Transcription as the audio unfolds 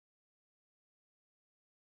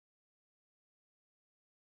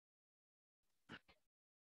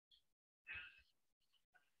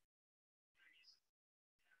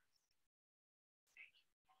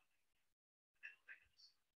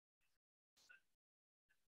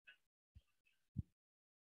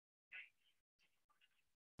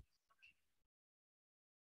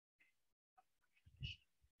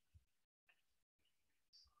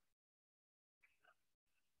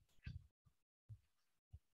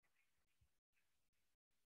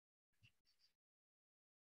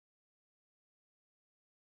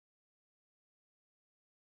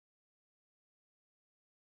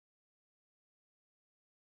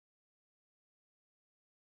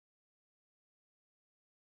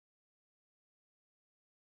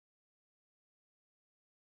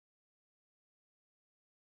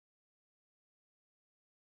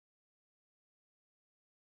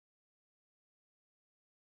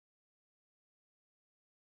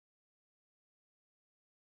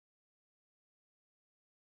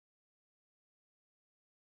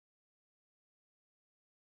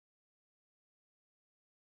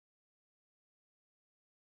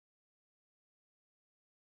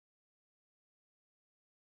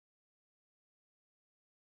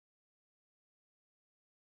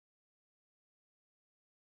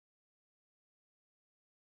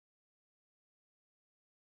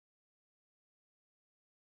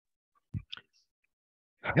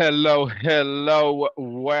Hello, hello,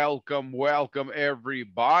 welcome, welcome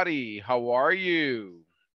everybody. How are you?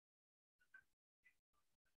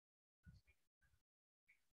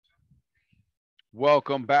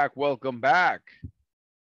 Welcome back, welcome back.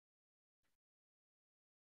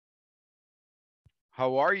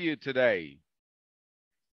 How are you today?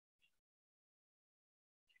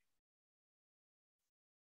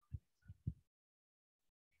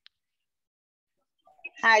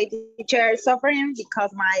 Hi, teacher. Suffering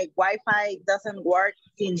because my Wi-Fi doesn't work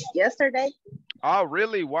since yesterday. Oh,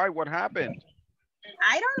 really? Why? What happened?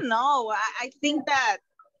 I don't know. I think that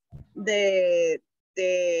the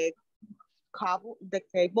the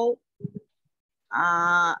cable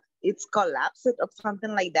it's collapsed or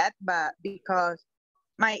something like that. But because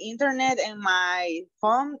my internet and my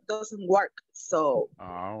phone doesn't work, so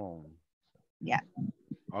Oh, yeah,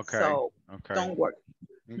 okay, so okay, don't work.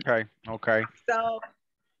 okay, okay. So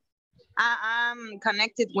I'm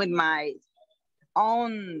connected with my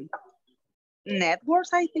own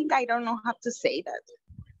networks. I think I don't know how to say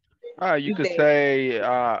that. You could The say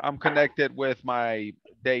I'm connected with my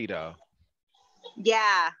data.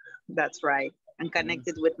 Yeah, that's right. I'm Mm-hmm.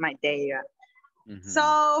 connected with my data. So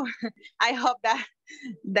Mm-hmm. I hope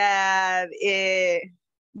that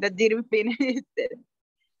didn't finish it.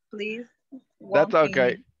 Please That's won't okay.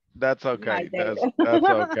 finish That's my okay. data. That's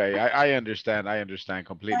okay. I understand. I understand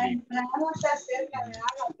completely. Mhm.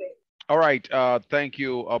 All right. Thank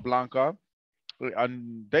you, Blanca.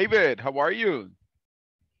 David, how are you?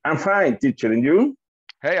 I'm fine, teacher, and you?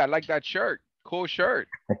 Hey, I like that shirt. Cool shirt.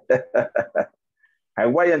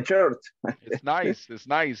 Hawaiian shirt. It's nice. It's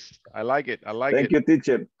nice. I like it. I like Thank it. you,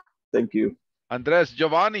 teacher. Thank you. Andres,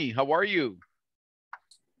 Giovanni, how are you?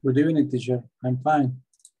 Good evening, teacher. I'm fine.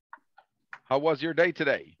 How was your day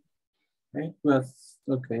today? It was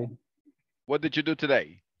okay. What did you do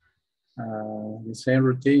today? The same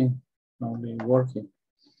routine, only working.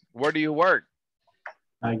 Where do you work?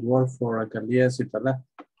 I work for Alcaldía de Citalá.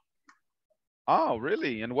 Oh,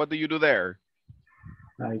 really? And what do you do there?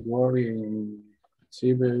 I work in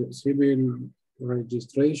civil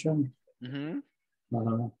registration. Mm-hmm.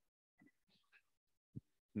 Uh,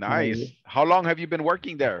 Nice. How long have you been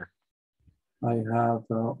working there? I have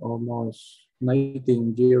almost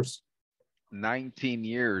 19 years. 19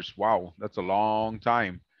 years. Wow, that's a long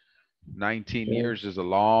time. 19 Yes, years is a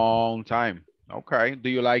long time. Okay. Do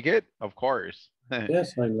you like it? Of course.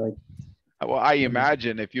 yes, I like. Well, I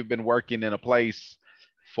imagine if you've been working in a place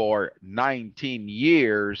for 19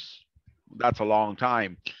 years, that's a long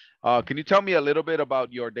time. Can you tell me a little bit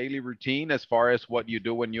about your daily routine as far as what you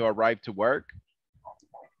do when you arrive to work?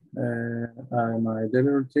 My daily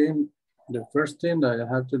routine, the first thing that I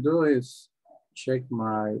have to do is check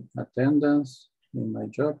my attendance in my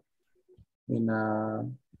job in a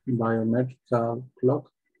biometrical clock.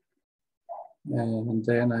 And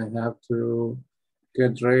then I have to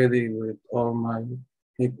get ready with all my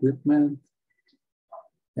equipment.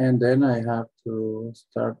 And then I have to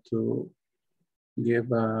start to give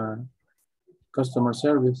customer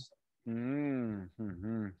service.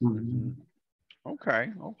 Okay,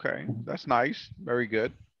 okay. That's nice. Very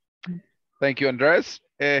good. Thank you, Andres.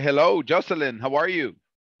 Hello, Jocelyn. How are you?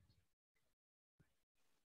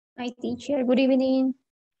 Hi, teacher. Good evening.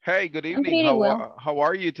 Hey, good I'm evening. pretty well. How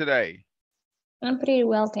are you today? I'm pretty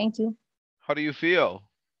well, thank you. How do you feel?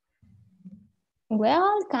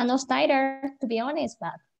 Well, kind of tired, to be honest,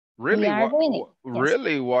 but we Really? are doing it. Yes.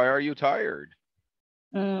 Really? Why are you tired?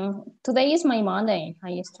 Today is my Monday.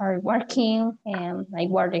 I started working and I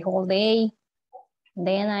work the whole day.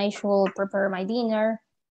 Then I should prepare my dinner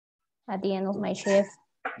at the end of my shift.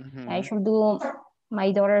 I should do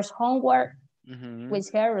my daughter's homework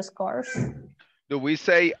with her scores. Do we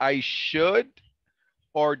say I should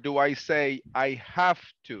or do I say I have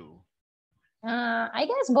to? I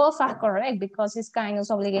guess both are correct because it's kind of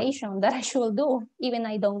obligation that I should do, even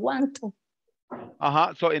I don't want to.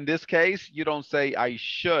 So in this case, you don't say I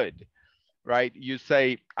should, right? You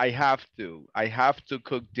say I have to. I have to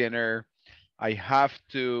cook dinner. I have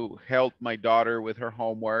to help my daughter with her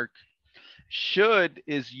homework. Should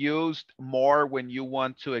is used more when you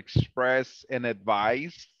want to express an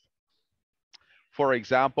advice. For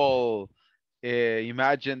example,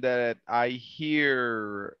 imagine that I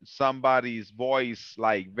hear somebody's voice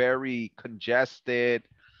like very congested,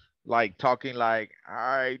 like talking like,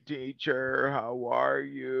 hi teacher, how are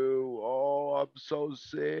you? Oh, I'm so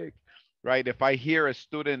sick, right? If I hear a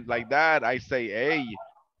student like that, I say, hey,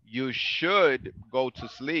 you should go to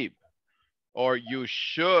sleep or you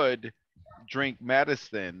should drink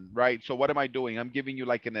medicine, right? So what am I doing? I'm giving you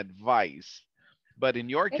like an advice. But in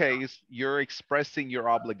your case, you're expressing your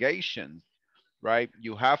obligations. right?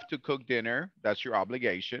 You have to cook dinner. That's your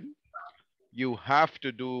obligation. You have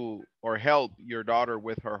to do or help your daughter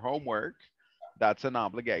with her homework. That's an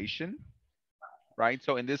obligation, right?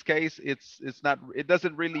 So in this case, it's not, it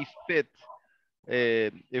doesn't really fit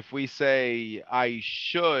if we say I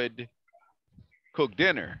should cook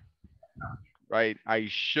dinner, right? I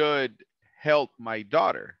should help my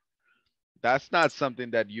daughter. That's not something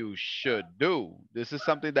that you should do. This is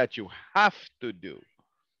something that you have to do.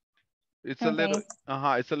 It's a little,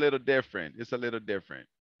 Okay. it's a little different. It's a little different.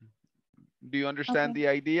 Do you understand Okay. the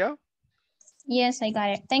idea? Yes, I got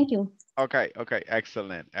it. Thank you. Okay, okay,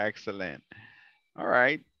 excellent, excellent. All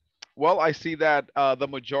right. Well, I see that the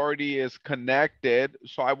majority is connected,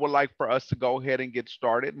 so I would like for us to go ahead and get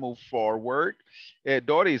started, move forward.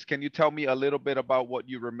 Doris, can you tell me a little bit about what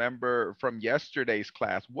you remember from yesterday's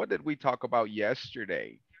class? What did we talk about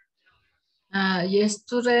yesterday?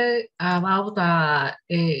 Yesterday about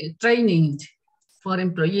training for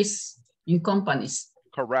employees in companies.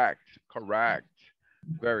 Correct, correct.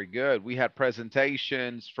 Very good. We had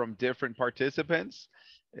presentations from different participants.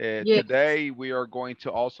 Yes. Today, we are going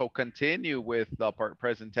to also continue with the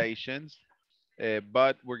presentations,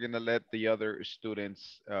 but we're going to let the other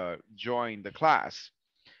students join the class.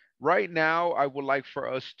 Right now, I would like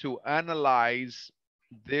for us to analyze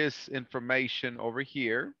this information over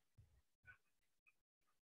here.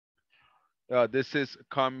 This is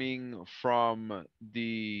coming from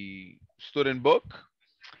the student book.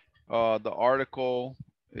 The article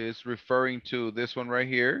is referring to this one right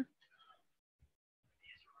here.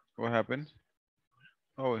 What happened?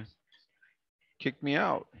 Oh, it kicked me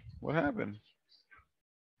out. What happened?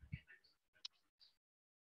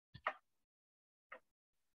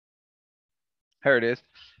 Here it is.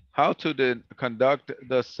 How to conduct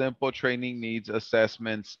the simple training needs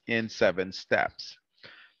assessments in 7 steps.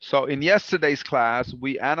 So in yesterday's class,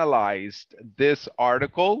 we analyzed this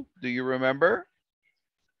article. Do you remember?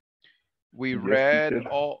 We read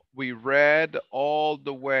all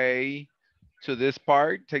the way to this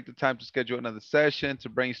part. Take the time to schedule another session to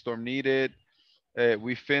brainstorm needed.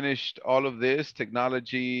 We finished all of this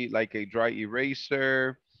technology like a dry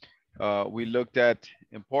eraser. We looked at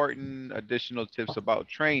important additional tips about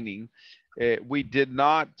training. We did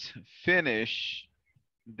not finish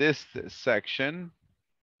this section.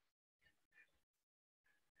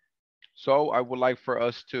 So I would like for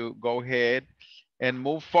us to go ahead and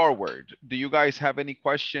move forward. Do you guys have any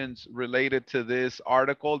questions related to this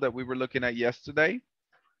article that we were looking at yesterday?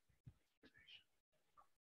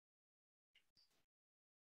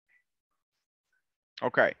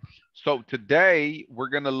 Okay, so today we're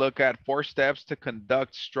going to look at 4 steps to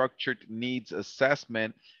conduct structured needs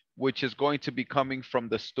assessment, which is going to be coming from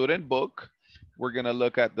the student book. We're going to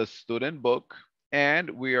look at the student book,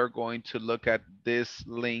 and we are going to look at this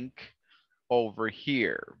link over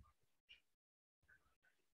here.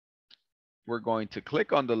 We're going to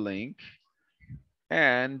click on the link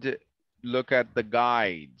and look at the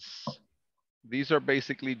guides. These are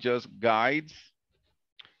basically just guides.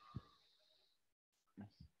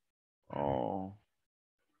 Oh,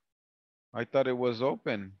 I thought it was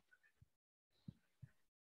open.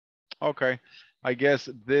 Okay, I guess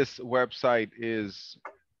this website is,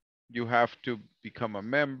 you have to become a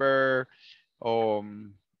member. But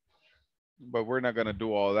we're not gonna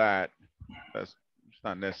do all that. It's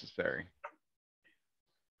not necessary.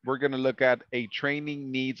 We're gonna look at a training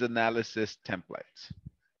needs analysis template.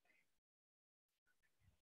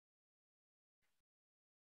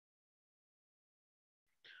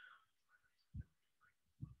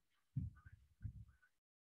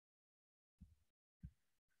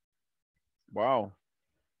 Wow.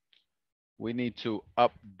 We need to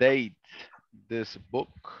update this book.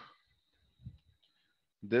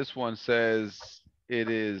 This one says it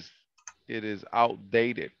is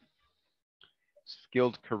outdated.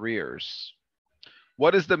 Skilled careers.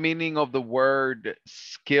 What is the meaning of the word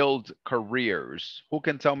skilled careers? Who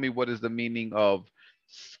can tell me what is the meaning of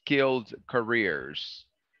skilled careers?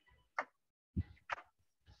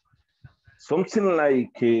 Something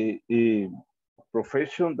like a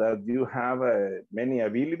profession that you have many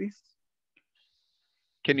abilities.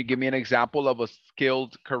 Can you give me an example of a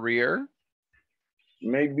skilled career?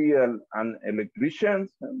 Maybe an electrician,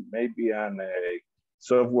 maybe a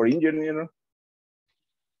software engineer.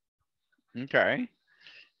 Okay.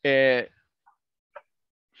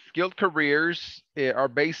 Skilled careers are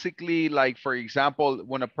basically like, for example,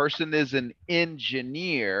 when a person is an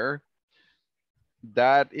engineer,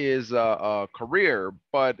 that is a career.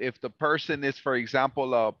 But if the person is, for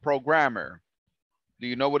example, a programmer, do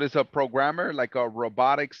you know what is a programmer? Like a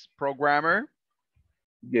robotics programmer?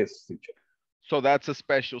 Yes, teacher. So that's a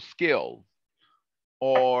special skill.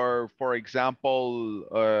 or for example,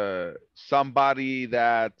 somebody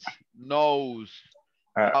that knows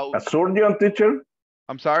how. A surgeon, teacher?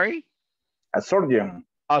 I'm sorry? A surgeon.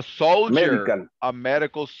 A soldier, Medical. a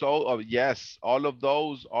medical soul. Yes, all of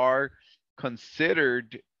those are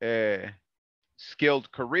considered skilled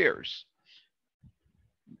careers,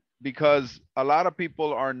 because a lot of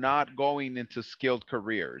people are not going into skilled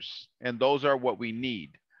careers, and those are what we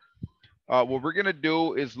need. What we're gonna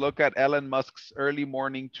do is look at Elon Musk's early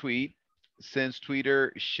morning tweet, since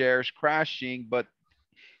Twitter shares crashing, but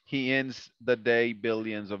he ends the day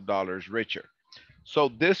billions of dollars richer. So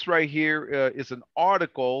this right here is an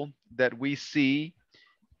article that we see.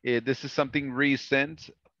 This is something recent.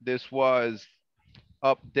 This was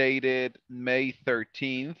updated May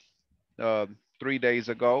 13th, 3 days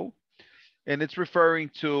ago. And it's referring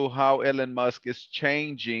to how Elon Musk is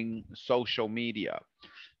changing social media.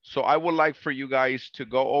 So I would like for you guys to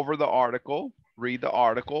go over the article, read the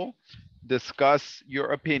article, discuss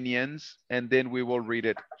your opinions, and then we will read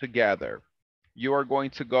it together. You are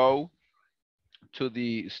going to go to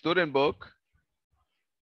the student book,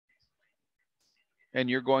 and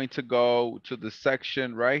you're going to go to the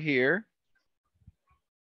section right here.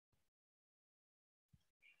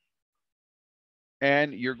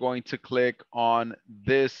 And you're going to click on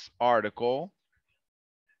this article.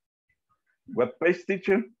 What page,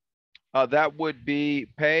 teacher? That would be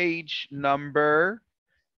page number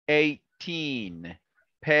 18.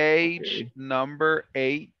 Page number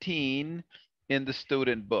 18 in the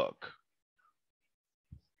student book.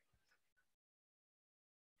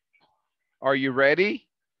 Are you ready?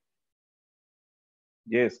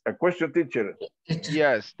 Yes, a question, teacher.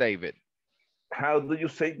 Yes, David. How do you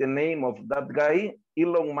say the name of that guy?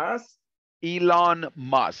 Elon Musk? Elon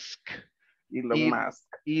Musk. Elon Musk.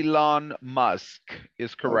 Elon Musk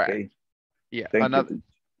is correct. Okay. Yeah.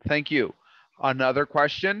 Thank you. Another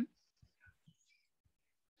question?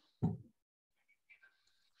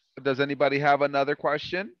 Does anybody have another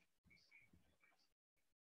question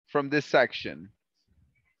from this section?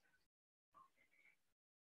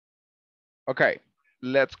 Okay,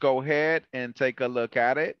 let's go ahead and take a look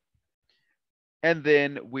at it. And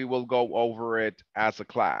then we will go over it as a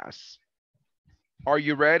class. Are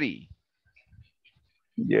you ready?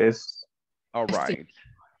 Yes. All right.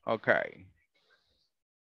 Okay.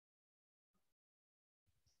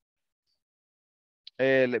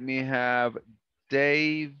 Let me have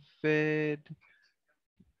David,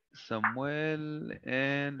 Samuel,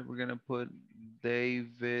 and we're gonna put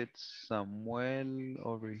David, Samuel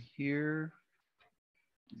over here.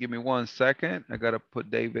 Give me 1 second. I gotta put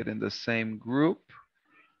David in the same group.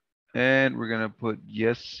 And we're gonna put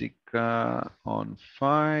Jessica on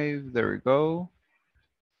 5. There we go.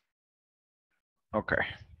 Okay.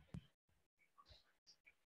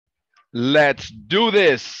 Let's do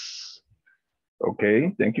this.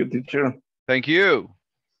 Okay, thank you, teacher. Thank you.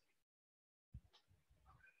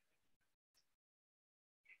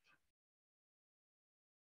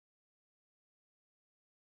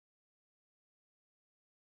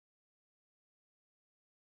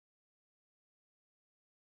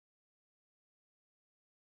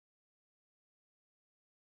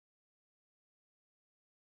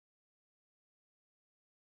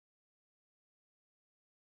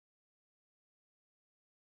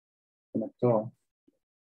 Conectó.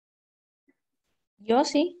 Yo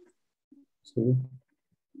sí. Sí.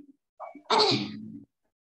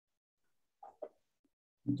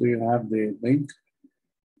 Do you have the link?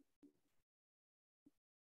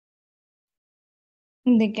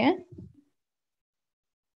 ¿De qué?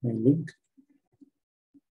 El link.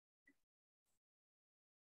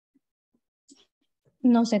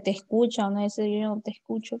 No se te escucha, no sé, yo no te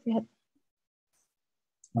escucho, fíjate.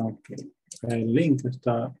 Ok. El link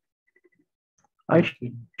está. I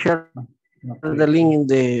aquí. share Okay. the link in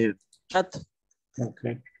the chat.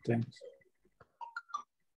 Okay, thanks.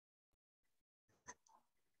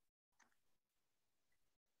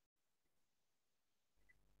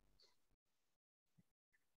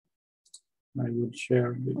 I will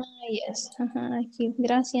share the... Yes, ajá, aquí.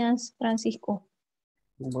 Gracias, Francisco.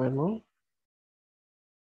 Bueno,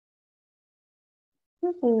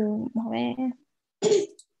 A ver.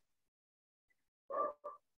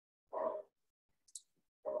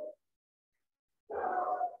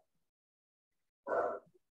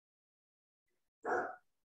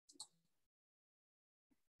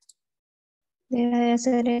 Debe de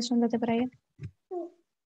hacer eso, andate para allá.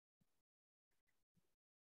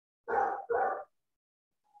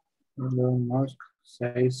 Elon Musk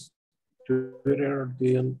says Twitter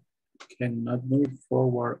deal cannot move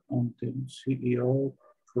forward until CEO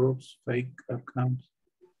proves fake accounts.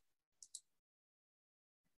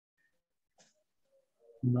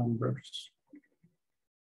 numbers.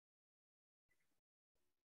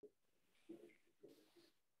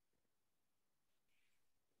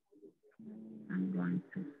 I'm going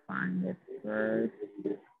to find it first.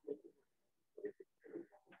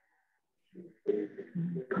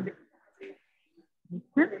 I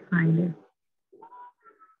can't find it.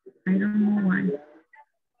 I don't know why.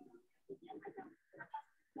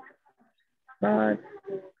 But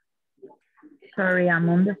sorry, I'm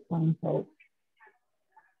on the phone, so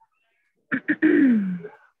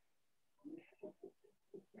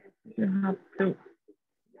you have to.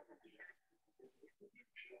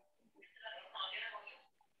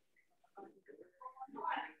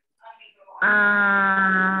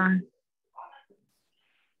 I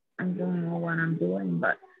don't know what I'm doing,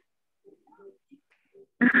 but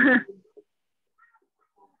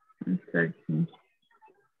I'm searching.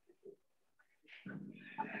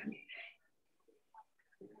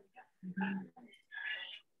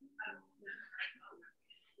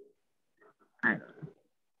 I don't know.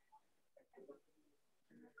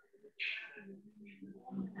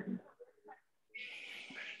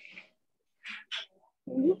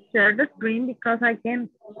 Can you share the screen because I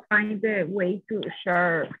can't find the way to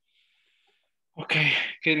share. Okay,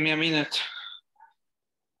 give me a minute.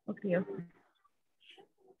 Okay, okay.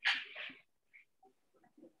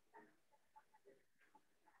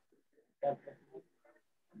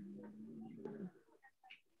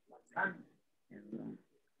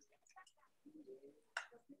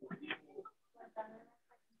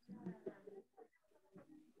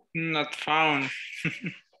 Not found.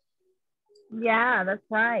 Yeah, that's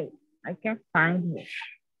right. I can't find it.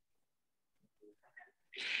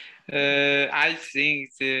 I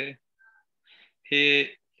think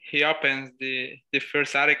he opens the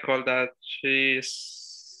first article that she's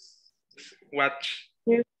what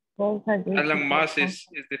Elon Musk is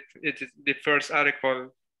the first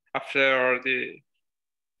article after the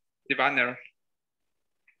banner.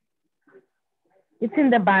 It's in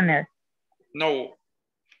the banner. No,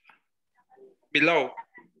 below.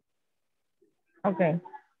 Okay.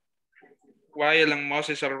 Why Elon Musk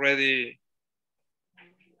is already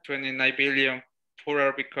 29 billion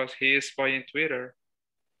poorer because he is buying Twitter.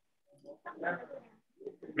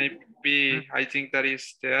 Maybe I think that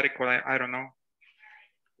is the article. I don't know.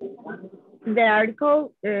 The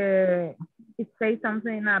article, it says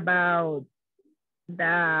something about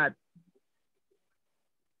that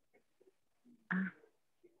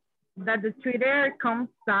the Twitter comes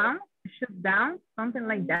down, shut down, something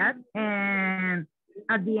like that. And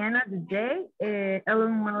at the end of the day,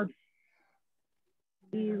 Elon Musk,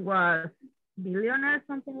 he was billionaire,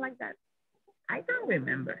 something like that. I don't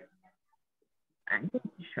remember. I'm pretty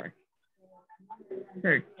sure.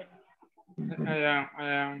 Search. I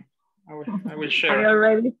will share. I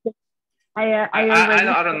already.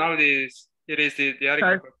 I don't know this. It is the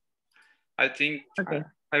article. I think. Okay.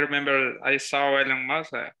 I remember I saw Elon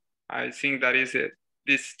Musk. I think that is it.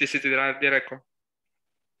 This is the article.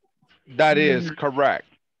 That is correct.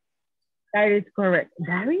 That is correct.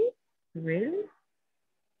 That is really?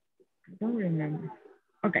 I don't remember.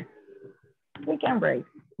 Okay. We can break.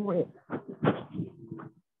 Wait.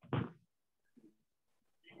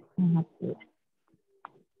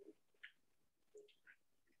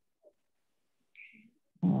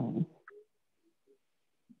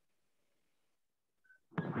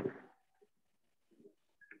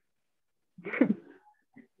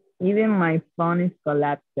 Even my phone is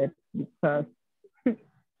collapsed because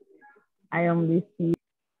I only see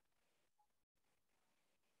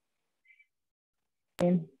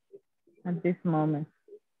at this moment.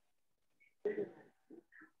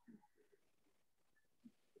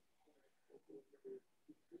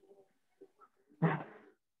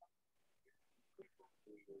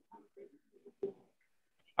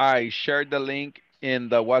 I shared the link in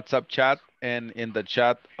the WhatsApp chat and in the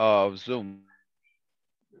chat of Zoom.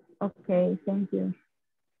 Okay, thank you.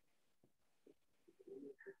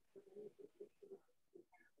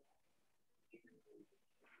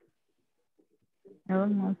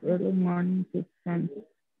 Almost early morning, 6 cents.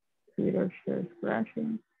 Twitter shares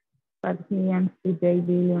crashing, but he ends the day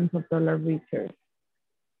billions of dollars richer.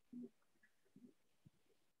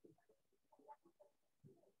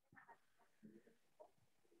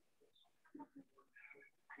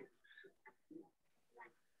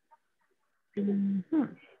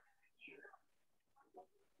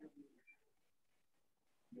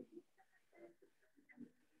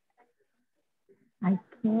 I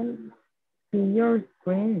can't see your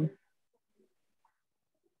screen.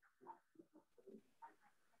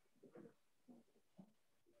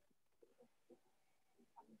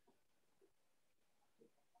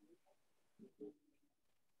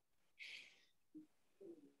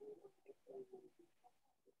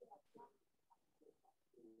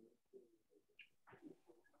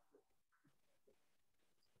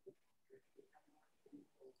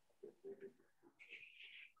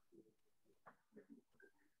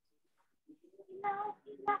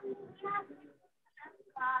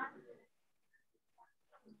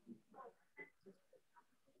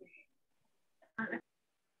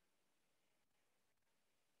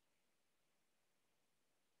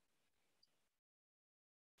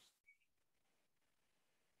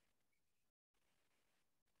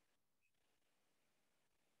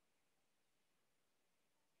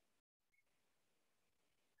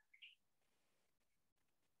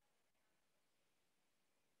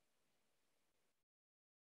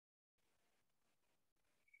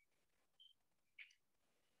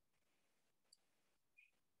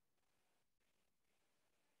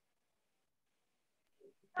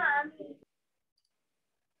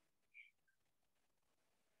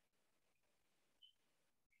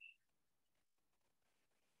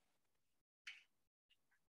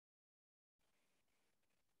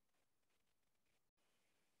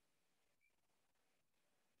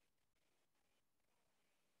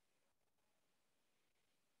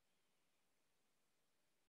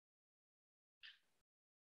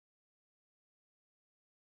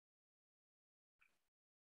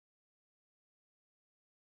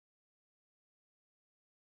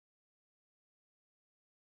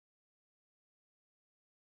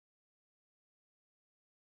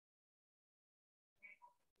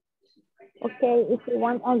 Okay, if you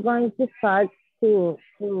want, I'm going to start to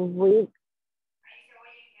read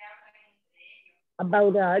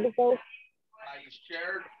about the article.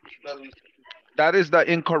 That is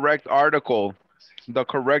the incorrect article. The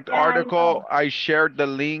correct Yeah, I article, know. I shared the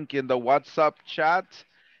link in the WhatsApp chat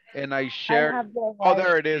and I I shared, have the oh, right.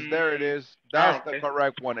 there it is, there it is. Ah, That's the okay.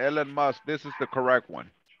 correct one. Elon Musk, this is the correct one.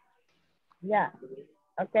 Yeah.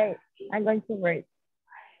 Okay, I'm going to read.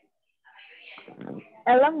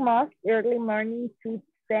 Elon Musk early morning tweet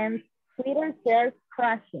sends Twitter shares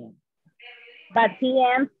crashing, but he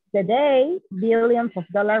ends the day billions of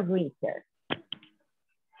dollars richer.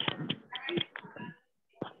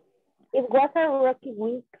 It was a rocky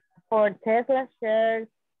week for Tesla shares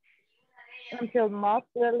until Musk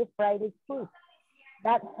early Friday tweet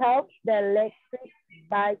that helped the electric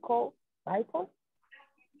vehicle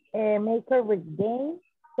maker regain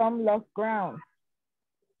some lost ground.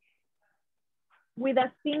 With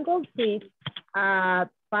a single tweet at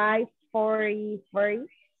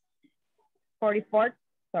 5:44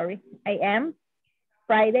 a.m.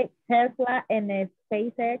 Friday, Tesla and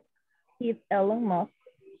SpaceX hit Elon Musk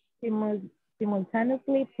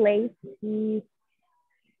simultaneously placed his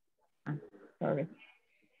sorry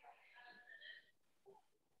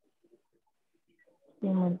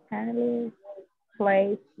simultaneously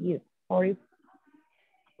placed his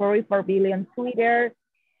 44 billion Twitter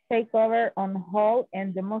takeover on hold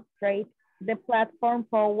and demonstrate the platform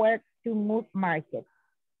power to move markets.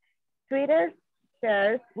 Twitter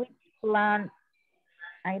shares which plan,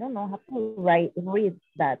 I don't know how to read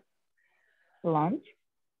that, launch,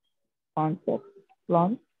 concept,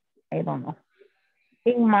 launch, I don't know.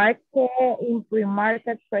 In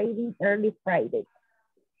pre-market trading early Friday.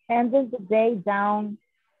 Ended the day down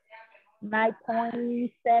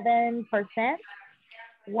 9.7%,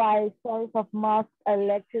 while sales of Musk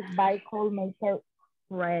electric vehicle maker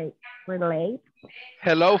relate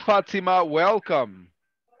Hello, Fatima, welcome.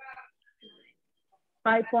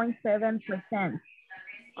 5.7%.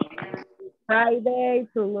 Friday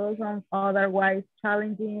to lose on otherwise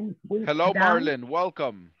challenging week Hello, down. Marlon,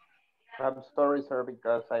 welcome. I'm sorry, sir,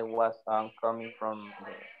 because I was coming from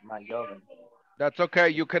my job. That's okay,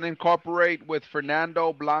 you can incorporate with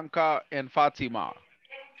Fernando, Blanca, and Fatima.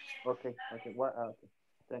 Okay, okay, what? Okay,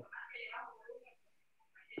 thank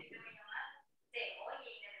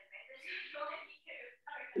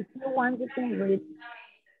you. If you want, you can read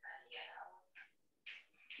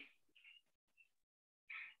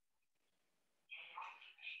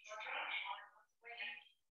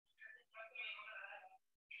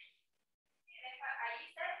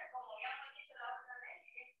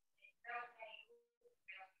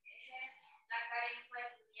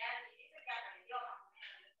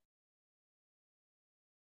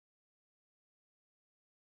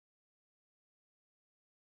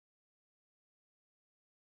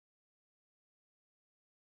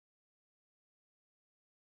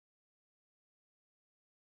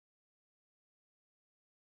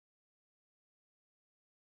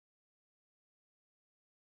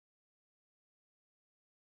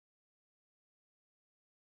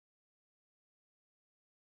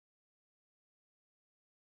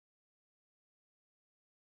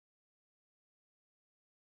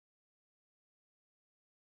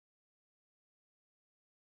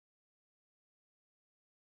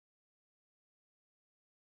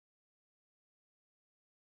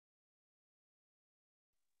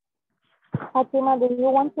Fatima, do you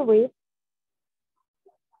want to read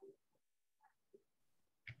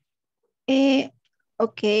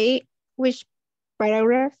Okay, which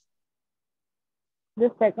paragraph?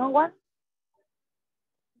 the second one?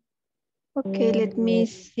 Okay, let me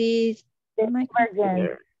see my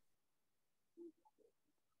computer.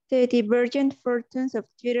 The divergent fortunes of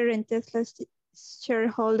Twitter and Tesla's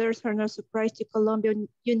shareholders are no surprise to Columbia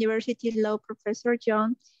University law professor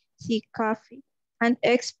John C. Coffey, an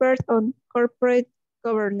expert on corporate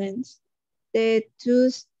governance. The two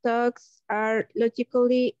stocks are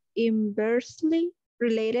logically inversely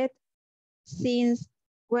related since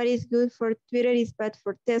what is good for Twitter is bad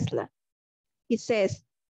for Tesla. He says,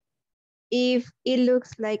 if it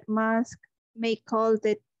looks like Musk may call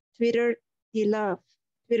the Twitter the love,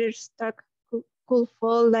 Twitter stock could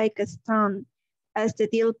fall like a stone, as the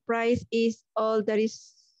deal price is all that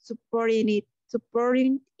is supporting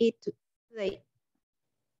it today.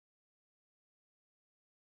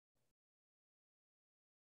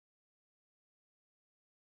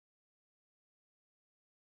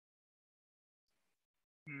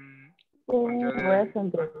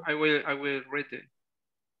 I will read it.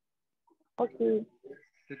 Okay.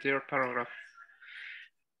 The third paragraph.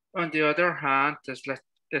 On the other hand, Tesla's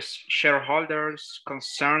shareholders'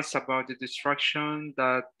 concerns about the distraction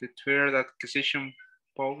that the Twitter acquisition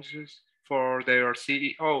poses for their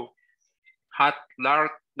CEO had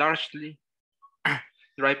largely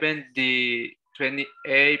driven the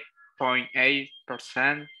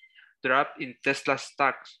 28.8% drop in Tesla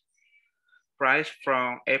stocks price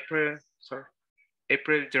from April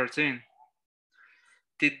 13.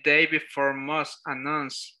 The day before Musk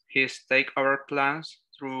announced his takeover plans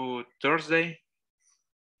through Thursday,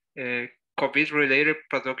 COVID-related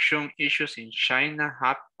production issues in China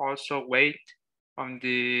have also weighed on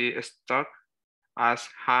the stock, as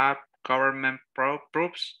have government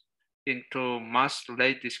probes into Musk's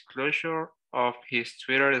late disclosure of his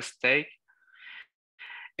Twitter stake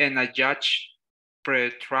and a judge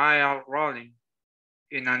pre-trial ruling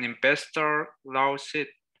in an investor lawsuit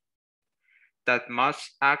that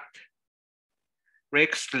must act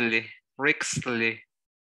risky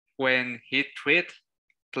when he tweeted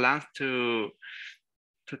plans to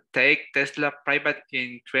take Tesla private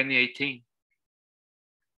in 2018.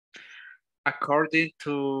 According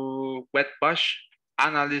to Wedbush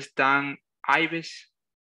analyst Dan Ives,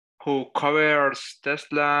 who covers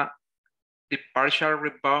Tesla, the partial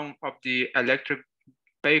rebound of the electric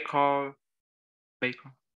vehicle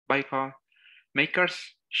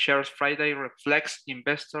makers shares Friday reflects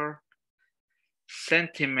investor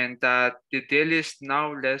sentiment that the deal is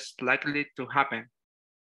now less likely to happen,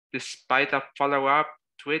 despite a follow-up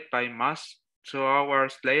tweet by Musk 2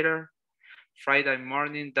 hours later, Friday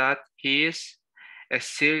morning, that he is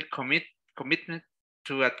still commitment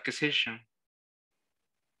to acquisition.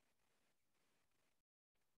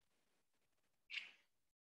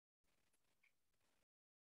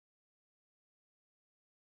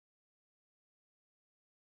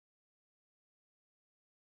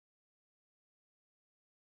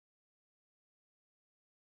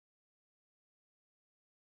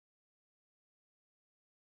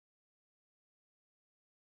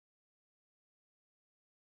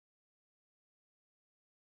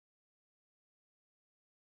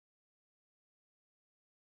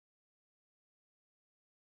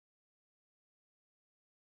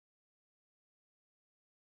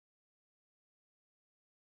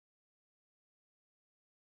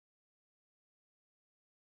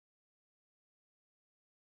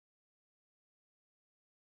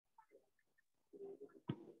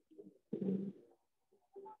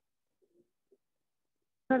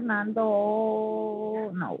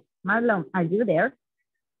 Fernando, no. Marlon, are you there?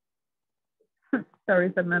 Sorry,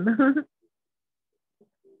 Fernando.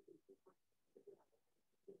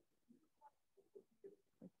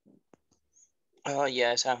 Oh,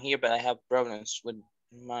 yes, I'm here, but I have problems with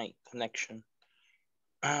my connection.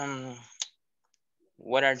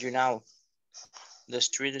 What are you now? The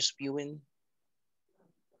street is viewing?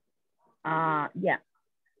 Yeah.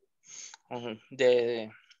 The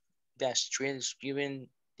street is viewing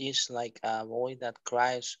is like a boy that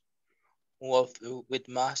cries wolf with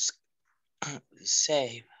mask.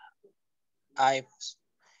 Say,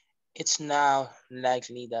 it's now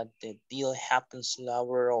likely that the deal happens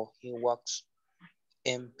lower or he walks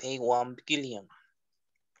and pay $1 billion.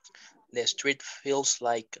 The street feels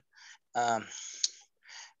like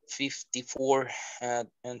 54 and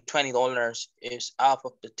 $20 is off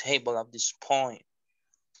of the table at this point.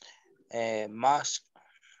 Musk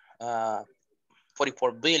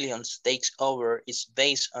 44 billion takes over is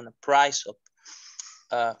based on a price of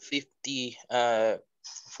 50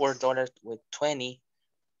 $4.20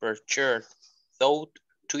 per share, though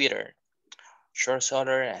Twitter. Short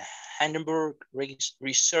seller Hindenburg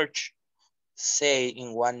Research say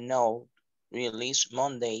in one note released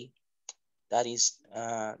Monday that it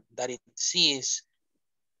sees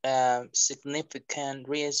significant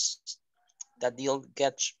risks that deal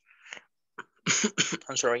gets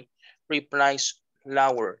I'm sorry, repriced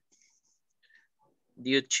lower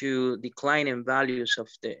due to declining values of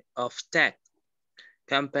tech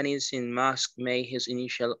companies. In Musk made his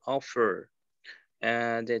initial offer.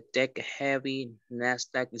 The tech-heavy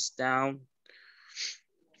Nasdaq is down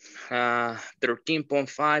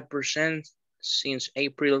 13.5% since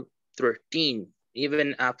April 13,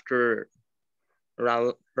 even after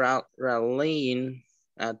rallying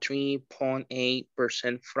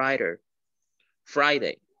 3.8%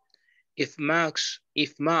 Friday. If Musk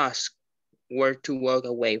were to walk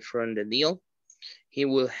away from the deal, he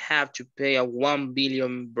will have to pay a $1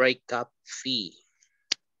 billion breakup fee.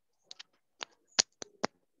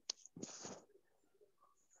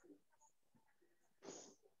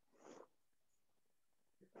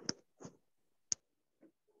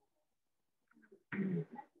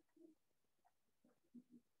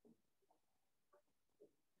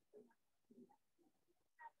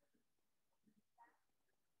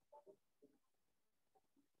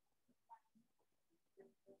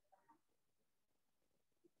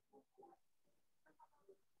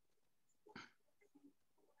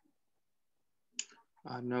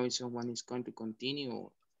 I don't know if someone is going to continue,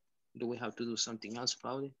 or do we have to do something else,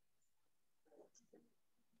 Claudia?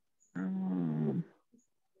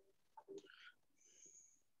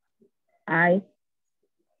 I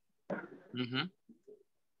Mm-hmm.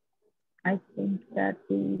 I think that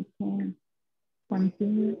we can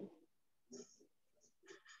continue.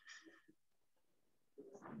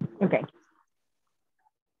 Okay.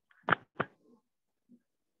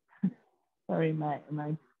 Sorry, my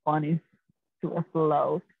phone is too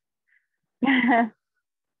slow.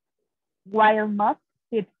 While Musk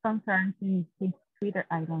sees concerns in his Twitter,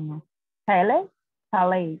 I don't know. Tele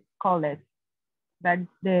call it. That's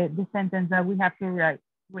the sentence that we have to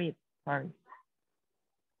read. Sorry.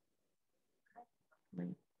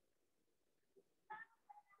 Read.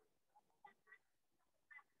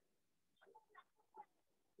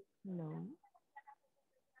 Hello.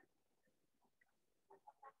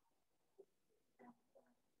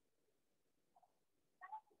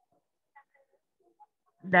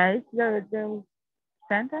 That is the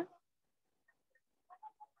sentence.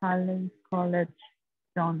 College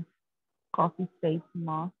John Coffee State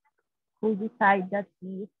Musk, who decided that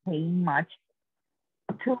he is paying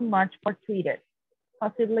too much for Twitter,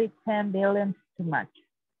 possibly 10 billion too much,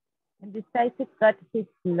 and decided to cut his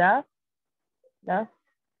loss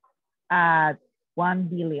at 1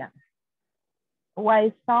 billion.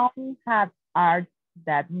 While some have argued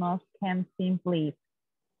that Musk can simply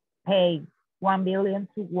pay 1 billion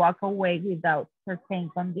to walk away without certain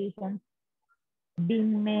conditions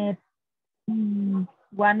being met,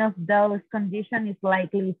 one of those conditions is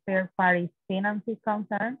likely third-party financing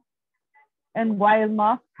concern. And while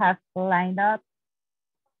Musk has lined up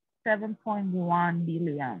 7.1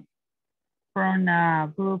 billion from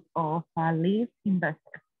a group of lead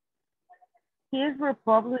investors, he is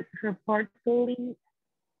reportedly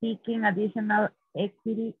seeking additional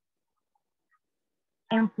equity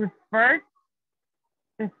and preferred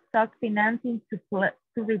stock financing to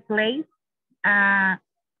replace a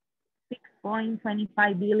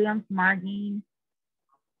 6.25 billion margin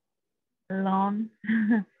loan.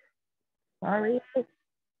 Sorry,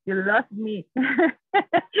 you lost me.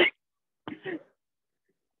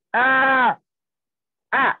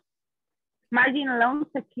 Margin loan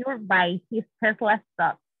secured by his Tesla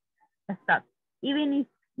stock. Even if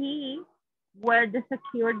he were the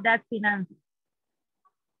secured that financing,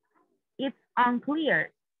 it's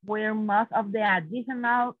unclear where most of the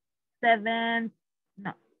additional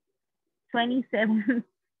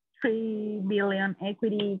 27.3 billion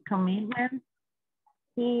equity commitment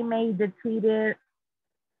he made the Twitter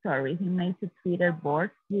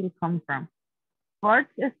board will come from. Board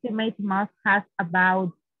estimates Musk has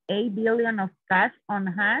about 8 billion of cash on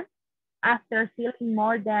hand after selling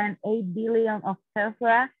more than 8 billion of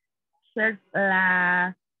Tesla shares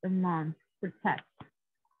last month for tax.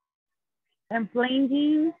 And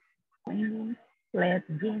pledging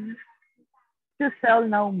to sell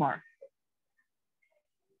no more.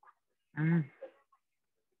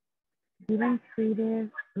 Given Twitter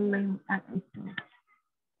link and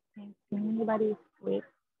can anybody click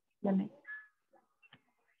the next?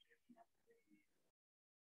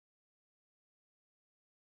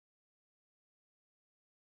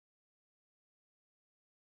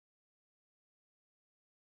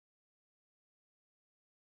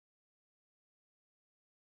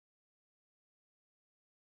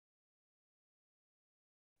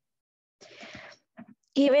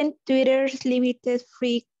 Given Twitter's limited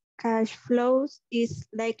free cash flows, it's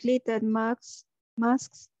likely that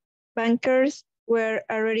Musk's bankers were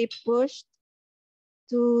already pushed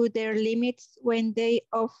to their limits when they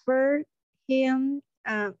offered him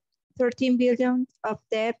 13 billion of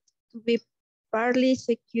debt to be partly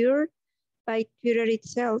secured by Twitter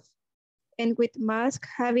itself. And with Musk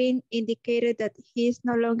having indicated that he is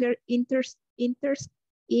no longer interested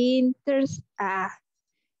in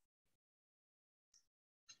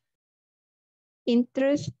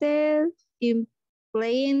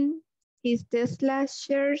playing his Tesla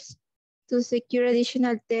shares to secure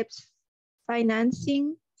additional debt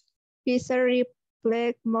financing, he's already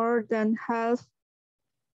pledged more than half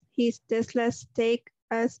his Tesla stake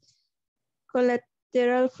as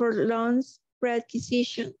collateral for loans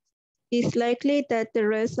pre-acquisition. It's likely that the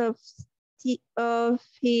rest of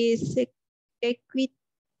his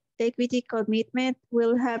equity commitment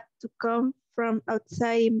will have to come from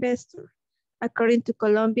outside investors. According to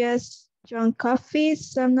Colombia's John Coffey,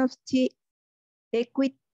 some of the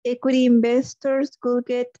equity investors could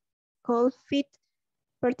get cold feet,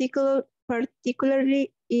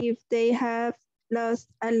 particularly if they have lost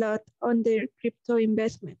a lot on their crypto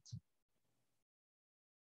investment.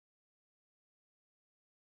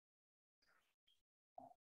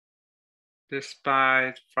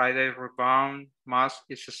 Despite Friday's rebound, Musk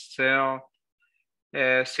is still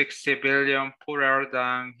 60 billion poorer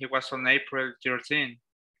than he was on April 13,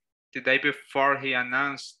 the day before he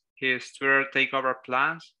announced his Twitter takeover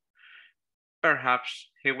plans. Perhaps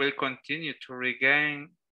he will continue to regain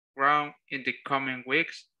ground in the coming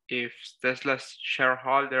weeks if Tesla's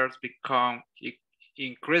shareholders become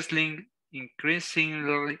increasingly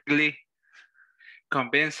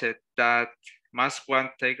convinced that Musk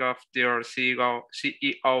won't take off their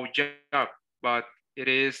CEO job, but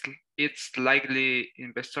it's likely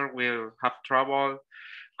investors will have trouble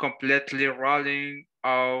completely ruling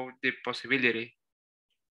out the possibility.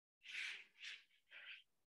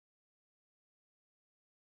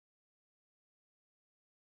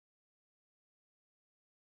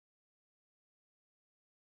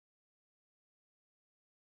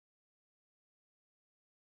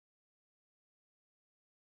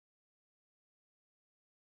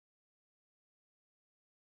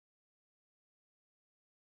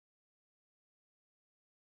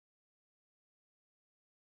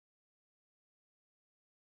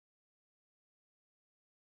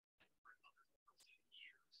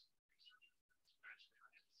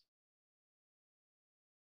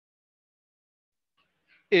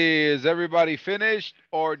 Is everybody finished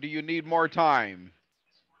or do you need more time?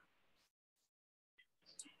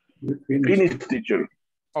 Finish, teacher.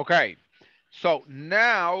 Okay, so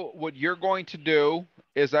now what you're going to do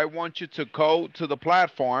is I want you to go to the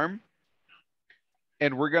platform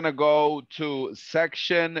and we're gonna go to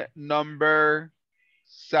section number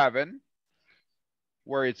 7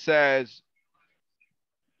 where it says,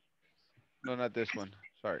 no, not this one,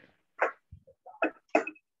 sorry.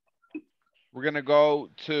 We're gonna go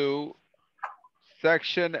to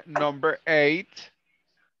section number 8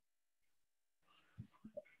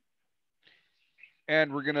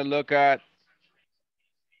 and we're gonna look at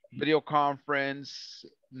video conference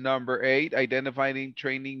number 8, identifying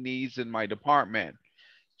training needs in my department.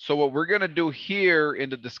 So what we're gonna do here in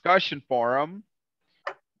the discussion forum,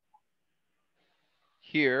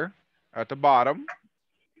 here at the bottom,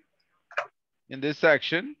 in this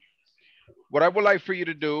section, what I would like for you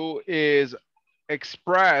to do is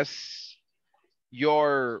express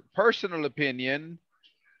your personal opinion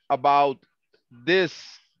about this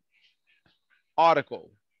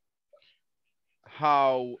article.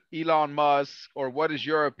 How Elon Musk, or what is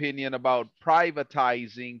your opinion about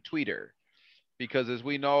privatizing Twitter? Because as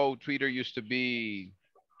we know, Twitter used to be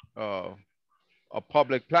a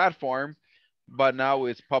public platform, but now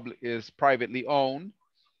it's privately owned,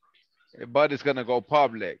 but it's gonna go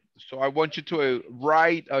public. So I want you to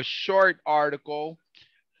write a short article,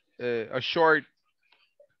 a short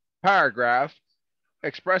paragraph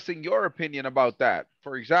expressing your opinion about that.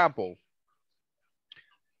 For example,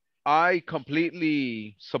 I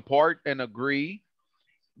completely support and agree.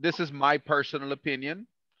 This is my personal opinion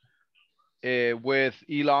with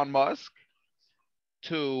Elon Musk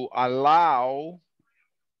to allow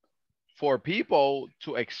for people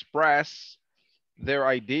to express their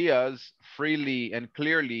ideas freely and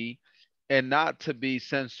clearly and not to be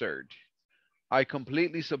censored. I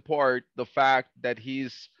completely support the fact that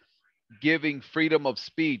he's giving freedom of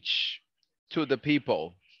speech to the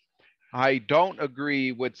people. I don't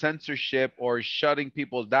agree with censorship or shutting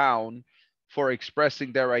people down for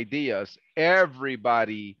expressing their ideas.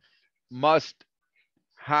 Everybody must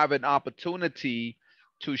have an opportunity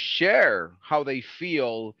to share how they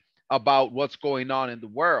feel about what's going on in the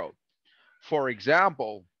world. For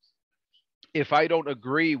example, if I don't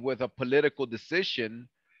agree with a political decision,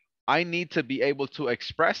 I need to be able to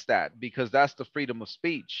express that because that's the freedom of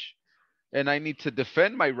speech. And I need to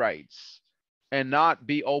defend my rights and not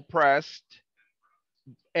be oppressed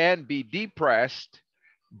and be depressed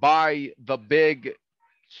by the big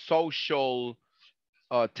social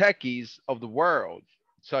techies of the world,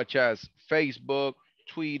 such as Facebook,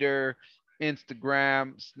 Twitter,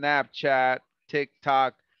 Instagram, Snapchat,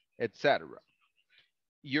 TikTok, etc.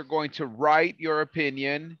 You're going to write your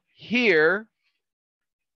opinion here,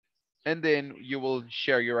 and then you will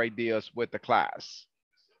share your ideas with the class.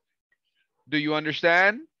 Do you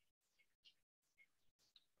understand?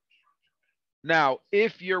 Now,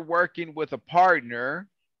 if you're working with a partner,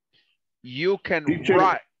 you can Teacher,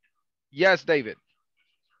 write. Yes, David.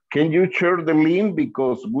 can you share the link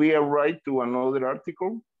because we are right to another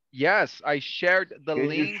article? Yes, I shared the Can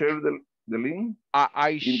link. you share the link?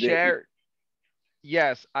 I shared.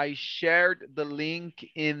 Yes, I shared the link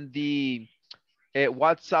in the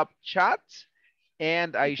WhatsApp chat,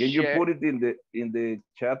 and I Can you share. put it in the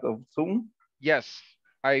chat of Zoom? Yes,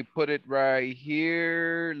 I put it right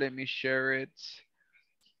here. Let me share it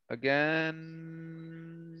again.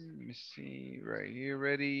 Let me see right here.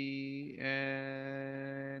 Ready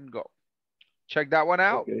and go. Check that one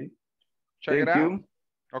out. Okay. Check it Thank out. you.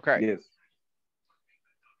 Okay. Yes.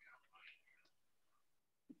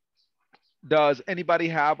 Does anybody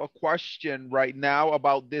have a question right now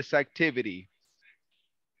about this activity?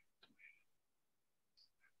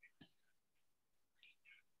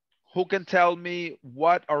 Who can tell me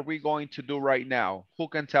what are we going to do right now? Who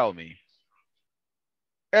can tell me?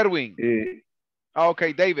 Edwin.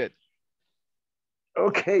 Okay, David.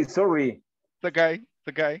 Okay, sorry. It's okay.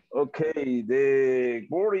 It's okay. Okay, the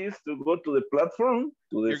word is to go to the platform.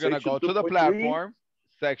 You're going to go to the platform,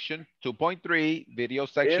 section 2.3, video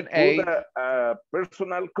section and A. put a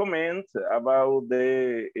personal comment about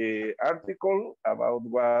the article, about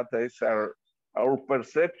what is our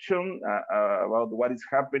perception about what is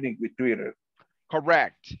happening with Twitter.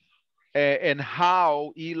 Correct. And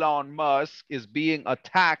how Elon Musk is being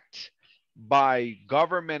attacked by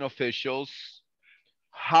government officials,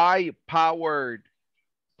 high-powered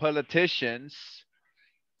politicians,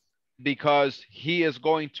 because he is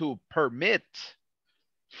going to permit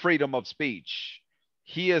freedom of speech.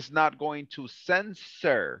 He is not going to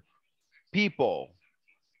censor people.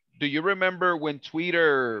 Do you remember when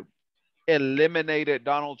Twitter eliminated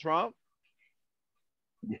Donald Trump?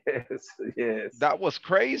 Yes, yes. That was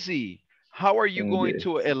crazy. How are you going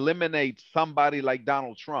to eliminate somebody like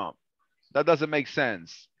Donald Trump? That doesn't make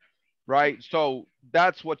sense, right? So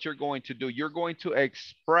that's what you're going to do. You're going to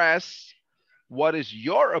express what is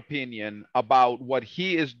your opinion about what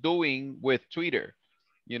he is doing with Twitter,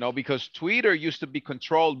 you know, because Twitter used to be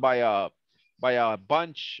controlled by a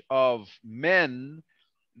bunch of men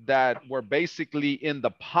that were basically in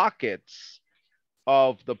the pockets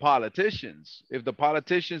of the politicians. If the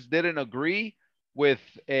politicians didn't agree with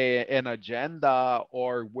an agenda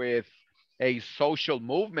or with a social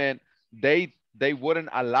movement, they wouldn't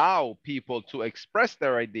allow people to express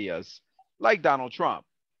their ideas, like Donald Trump.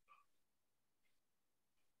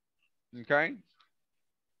 Okay.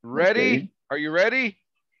 Ready? Okay. Are you ready?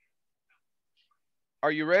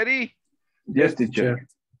 Are you ready? Yes, teacher.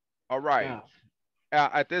 All right.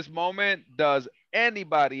 At this moment, does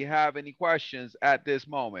anybody have any questions at this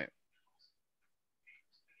moment?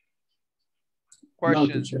 Questions?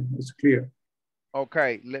 No, teacher, it's clear.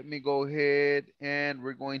 Okay, let me go ahead and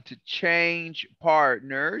we're going to change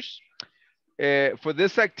partners. For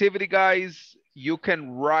this activity, guys, you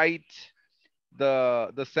can write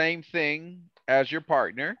the same thing as your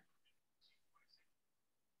partner.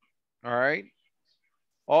 All right.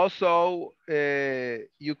 Also,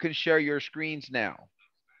 you can share your screens now.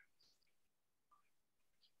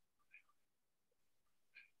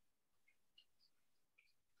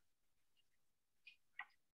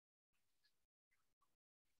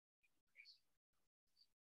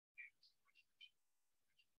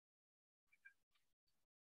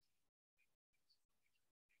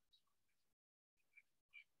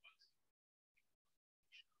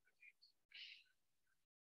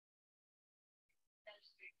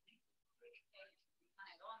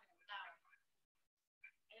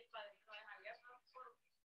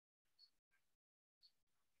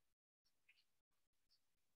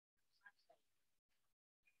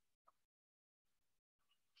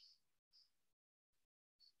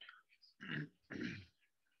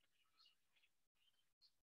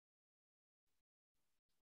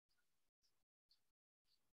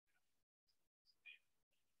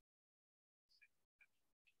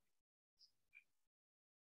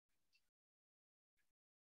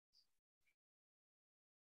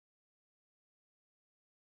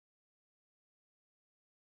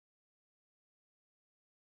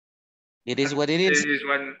 It is what it is. This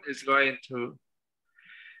one is going to,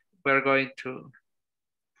 we're going to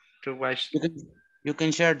watch. You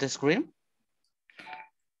can share the screen.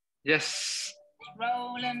 Yes.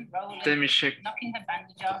 Rolling, rolling. Let me check. Knocking the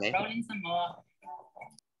bandage off, Okay. rolling some more.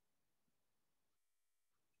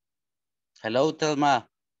 Hello, Telma.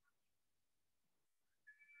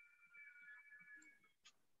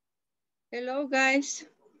 Hello, guys.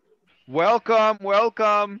 Welcome,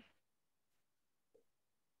 welcome.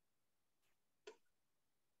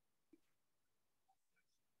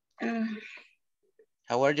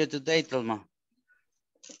 How are you today, Telma?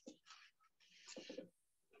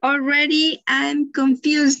 Already, I'm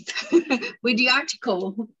confused with the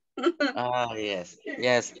article. Oh, yes,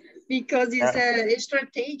 yes. Because it's a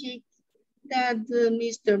strategic that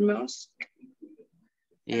Mr. Musk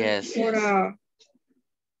Yes. for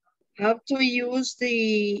how to use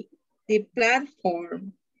the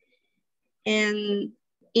platform. And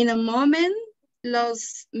in a moment,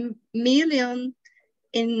 lost million.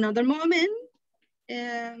 In another moment,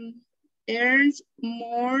 earns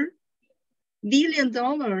more $1 billion.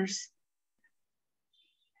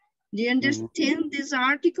 Do you understand this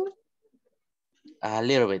article? A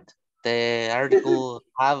little bit. The article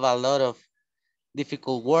have a lot of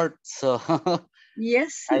difficult words, so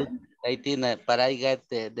yes. I think that, but I got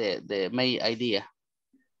the main idea.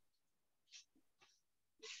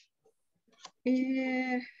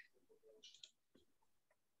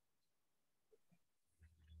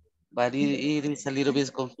 But it is a little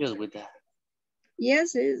bit confused with that.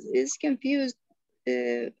 Yes, it's confused.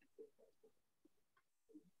 I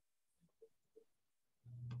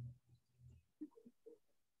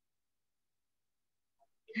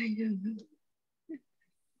don't know.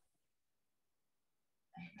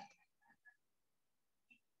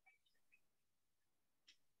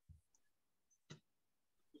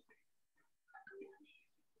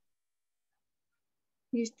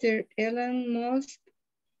 Mr. Elon Musk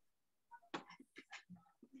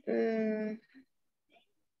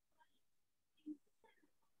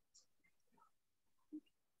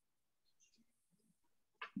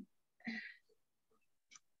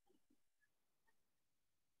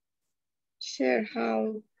share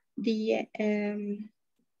how the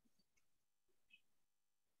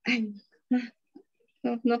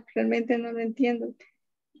no, realmente no lo entiendo.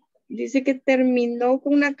 Dice que terminó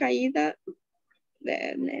con una caída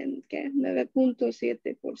de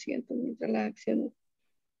 9.7% mientras las acciones.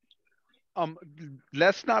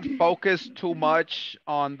 Let's not focus too much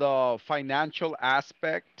on the financial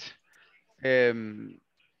aspect.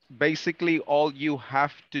 Basically, all you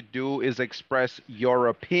have to do is express your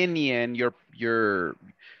opinion, your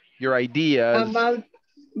ideas about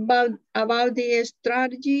the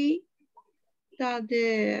strategy that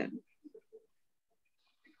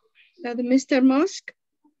Mr. Musk.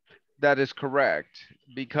 That is correct,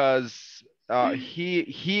 because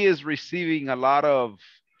he is receiving a lot of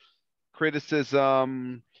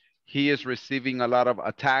criticism. He is receiving a lot of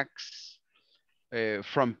attacks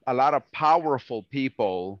from a lot of powerful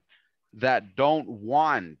people that don't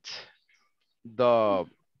want the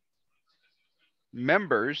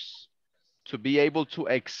members to be able to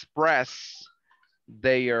express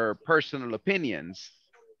their personal opinions.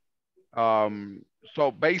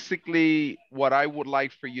 So basically, what I would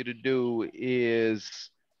like for you to do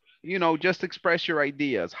is, just express your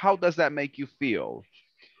ideas. How does that make you feel?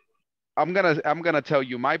 I'm gonna tell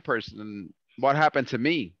you my person, what happened to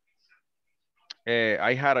me.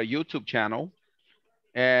 I had a YouTube channel,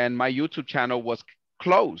 and my YouTube channel was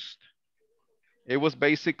closed. It was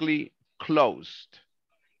basically closed.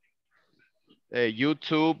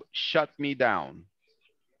 YouTube shut me down.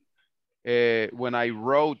 When I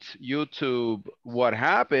wrote YouTube what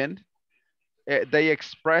happened, they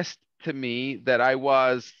expressed to me that I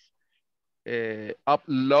was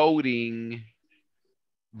uploading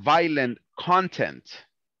violent content.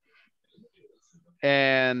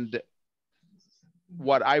 And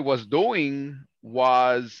what I was doing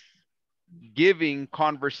was giving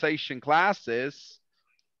conversation classes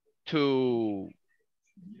to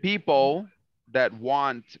people that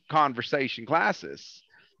want conversation classes.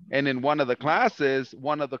 And in one of the classes,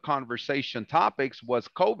 one of the conversation topics was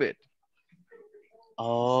COVID.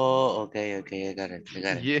 Oh, okay, I got it.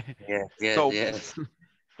 Yeah. Yes.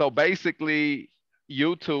 So basically,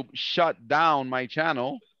 YouTube shut down my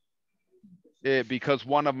channel because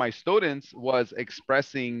one of my students was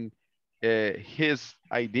expressing his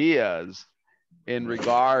ideas in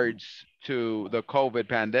regards to the COVID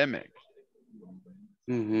pandemic.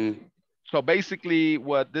 So basically,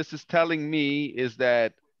 what this is telling me is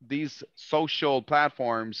that these social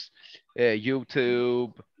platforms,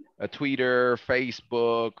 YouTube, Twitter,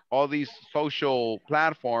 Facebook, all these social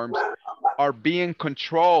platforms are being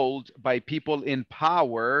controlled by people in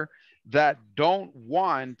power that don't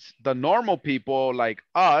want the normal people like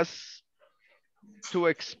us to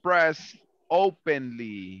express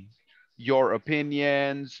openly your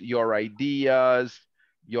opinions, your ideas,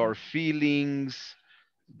 your feelings.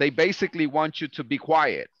 They basically want you to be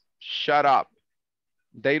quiet, shut up.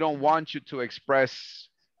 They don't want you to express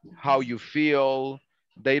how you feel.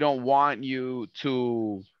 They don't want you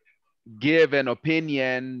to give an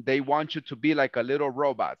opinion. They want you to be like a little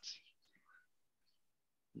robot.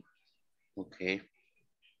 Okay.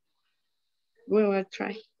 Well, I'll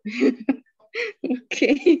try.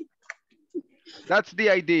 Okay. That's the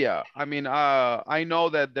idea. I mean, I know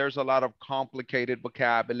that there's a lot of complicated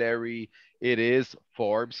vocabulary. It is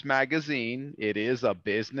Forbes magazine. It is a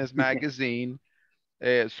business magazine.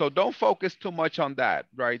 So don't focus too much on that,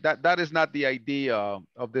 right? That is not the idea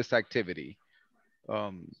of this activity.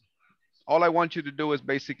 Um, all I want you to do is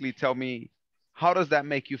basically tell me, how does that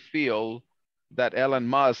make you feel that Elon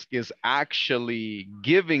Musk is actually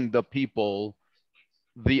giving the people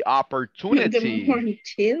the The more opportunity?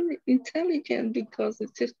 intelligent because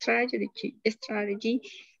it's a strategy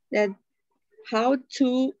that how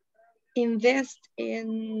to invest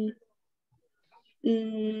in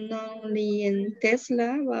not only in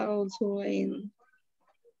Tesla but also in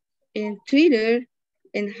Twitter,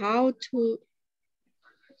 and how to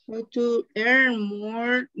earn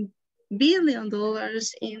more $1 billion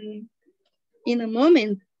in a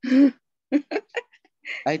moment.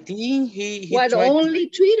 I think he What tried to, only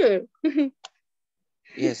Twitter?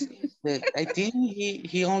 yes, I think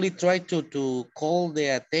he only tried to call the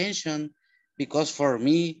attention because for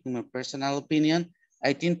me, in my personal opinion,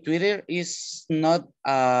 I think Twitter is not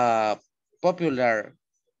a popular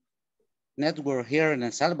network here in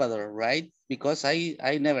El Salvador, right? Because I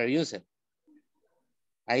never use it.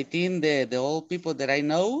 I think the old people that I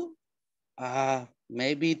know,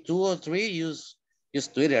 maybe 2 or 3 use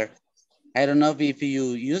Twitter. I don't know if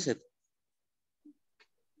you use it.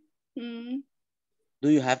 Mm, Do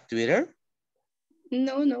you have Twitter?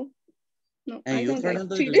 no, And I you, don't like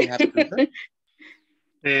Fernando, do you Twitter. have Twitter?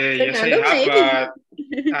 Yes, I Fernando, have,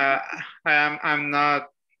 maybe. but I'm not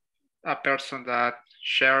a person that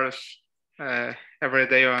shares every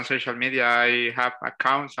day on social media. I have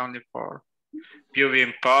accounts only for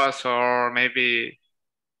viewing posts or maybe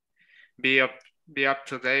be up be up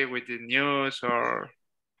to date with the news or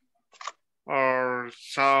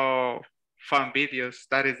so fun videos.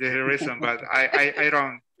 That is the reason. But I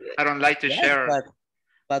don't like to Yes, share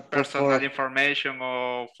but personal information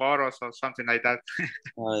or photos or something like that.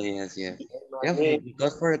 oh yes, yes. Yeah,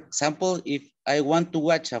 because for example, if I want to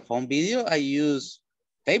watch a fun video, I use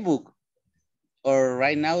Facebook or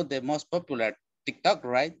right now the most popular TikTok,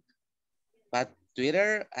 right? But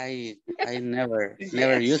Twitter, I never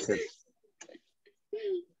Yes. use it.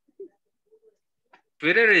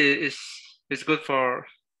 Twitter is good for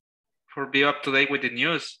be up to date with the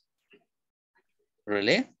news.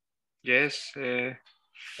 Really? Yes.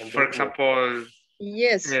 For example,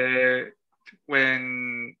 yes,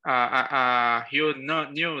 when a huge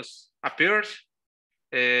news appears,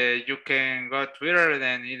 you can go to Twitter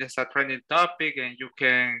and it is a trending topic, and you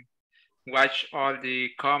can watch all the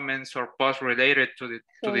comments or posts related to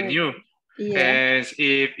the news. yeah. And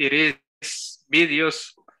if it is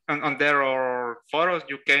videos on there or photos,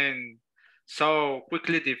 you can show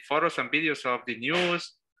quickly the photos and videos of the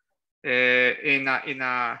news.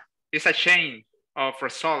 It's a chain of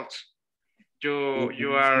results. You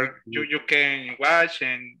can watch,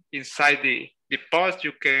 and inside the post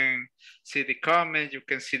you can see the comments, you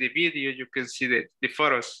can see the video, you can see the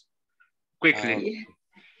photos quickly.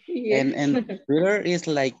 Yeah. And Twitter is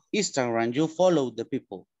like Instagram. You follow the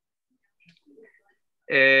people.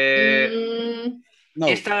 No.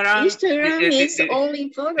 Instagram is only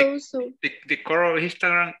photos. The core of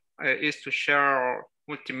Instagram is to share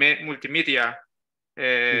multimedia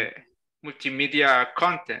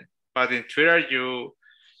content, but in Twitter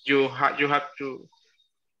you have to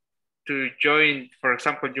join. For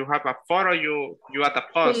example, you have a photo, you add a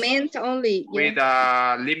post Comment only, with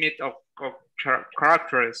a limit of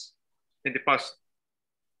characters in the post.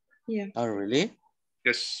 Yeah. Oh, really?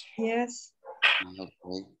 Yes. Yes.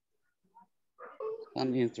 Okay.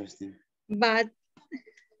 Sounds interesting. But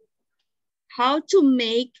how to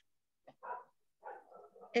make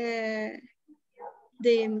the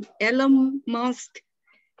Elon Musk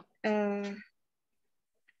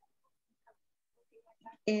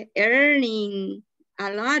earning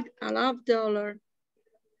a lot of dollar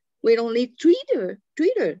with only Twitter.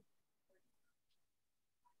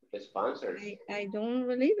 sponsors. I don't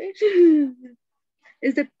believe it.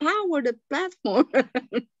 It's the power, the platform.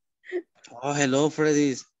 Oh, hello,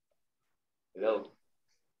 Freddy. Hello.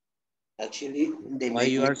 Actually, they Why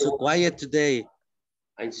make you me are so quiet today?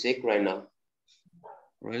 I'm sick right now.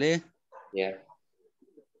 Really? Yeah.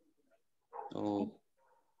 Oh.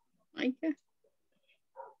 My God.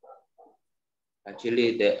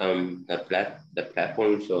 Actually, the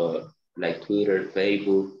platforms like Twitter,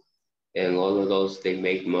 Facebook, and all of those, they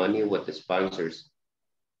make money with the sponsors.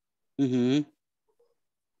 Mm-hmm.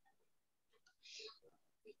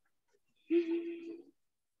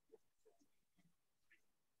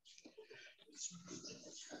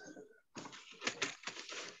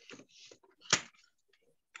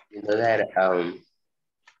 You know that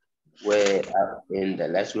where in the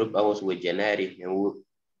last group I was with Janari, and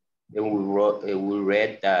we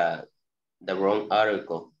read the wrong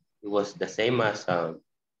article. It was the same as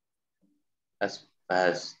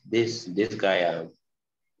this guy.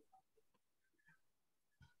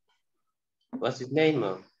 What's his name?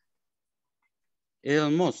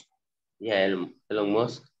 Elon Musk. Yeah, Elon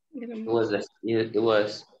Musk. It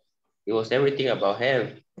was everything about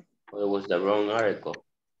him. But it was the wrong article.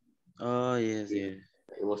 Oh, yes, yes.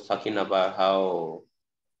 It was talking about how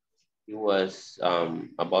he was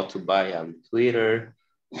about to buy Twitter,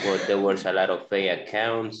 but there was a lot of fake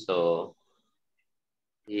accounts. So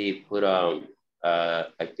he put I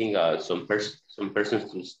think some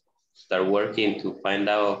persons to start working to find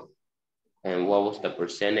out and what was the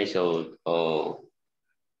percentage of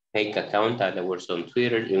fake account that was on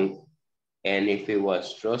Twitter and if it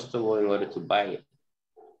was trustable in order to buy it.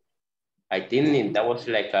 I think that was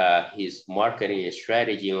like his marketing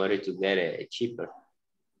strategy in order to get it cheaper.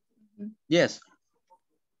 Yes,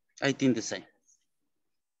 I think the same.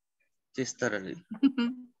 Just totally.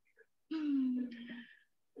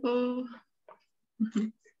 Oh.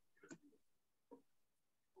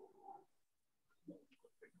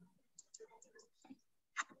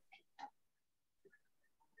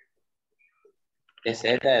 They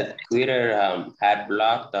said that Twitter had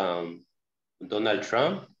blocked Donald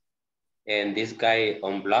Trump, and this guy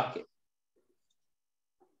unblocked it.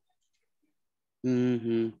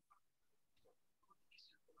 Mm-hmm.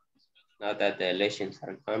 Now that the elections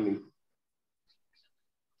are coming.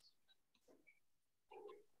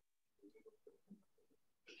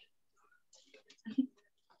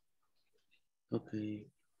 Okay.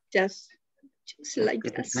 Just like Okay,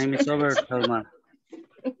 the that. time is over, Thelma.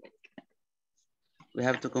 We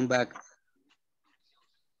have to come back.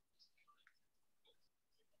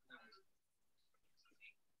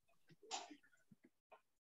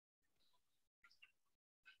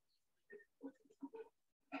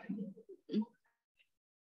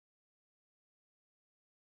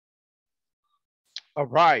 All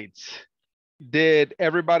right. Did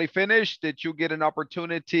everybody finish? Did you get an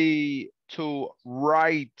opportunity to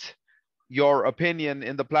write your opinion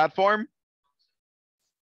in the platform?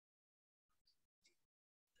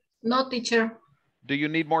 No, teacher. Do you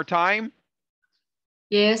need more time?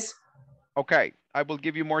 Yes. Okay, I will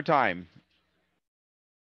give you more time.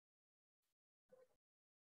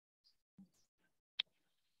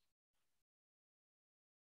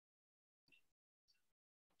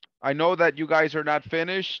 I know that you guys are not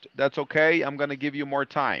finished. That's okay. I'm going to give you more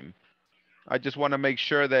time. I just want to make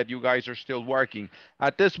sure that you guys are still working.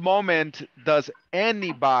 At this moment, does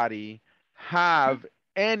anybody have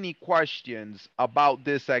any questions about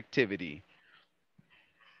this activity?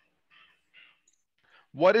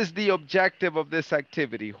 What is the objective of this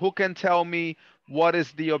activity? Who can tell me what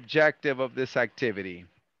is the objective of this activity?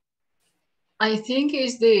 I think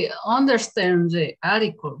it's the understand the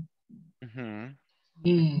article. Mm-hmm.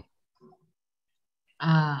 Yeah.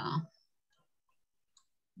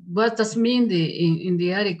 What does mean in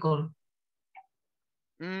the article?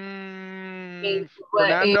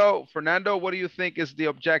 Fernando, what do you think is the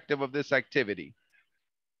objective of this activity?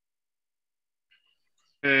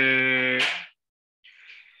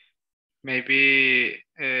 Maybe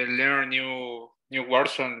learn new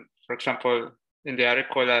words on, for example, in the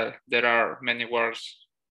article there are many words,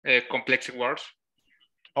 complex words.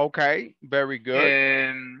 Okay, very good.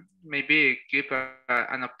 And maybe give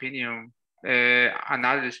an opinion,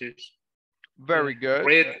 analysis. Very good.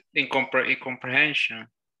 Read in comprehension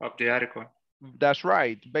of the article. That's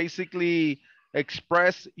right. Basically,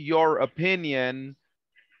 express your opinion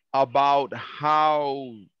about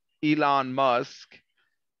how Elon Musk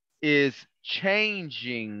is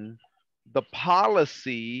changing the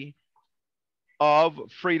policy of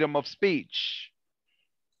freedom of speech.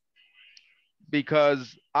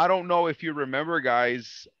 Because I don't know if you remember,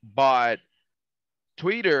 guys, but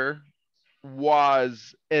Twitter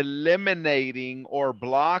was eliminating or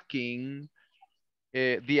blocking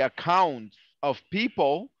the accounts of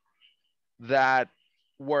people that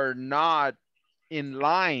were not in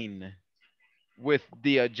line with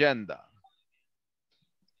the agenda.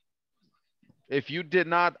 If you did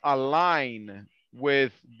not align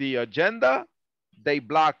with the agenda, they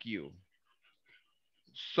block you.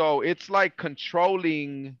 So it's like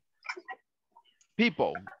controlling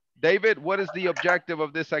people. David, what is the objective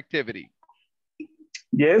of this activity?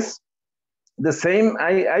 Yes, the same.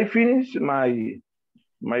 I finished my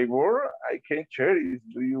work. I can share it.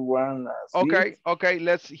 Do you want to see Okay, it? okay,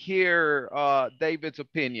 let's hear David's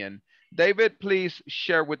opinion. David, please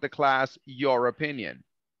share with the class your opinion.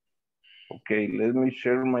 Okay, let me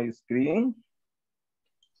share my screen.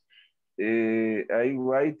 I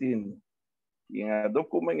write in a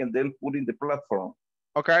document and then put in the platform.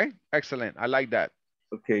 Okay, excellent. I like that.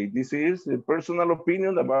 Okay, this is a personal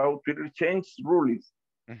opinion about Twitter change rules.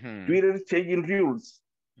 Twitter changing rules.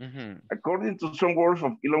 According to some words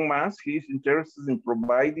of Elon Musk, he is interested in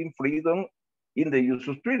providing freedom in the use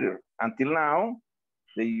of Twitter. Until now,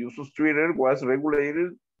 the use of Twitter was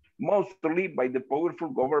regulated mostly by the powerful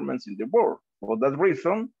governments in the world. For that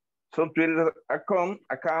reason, some Twitter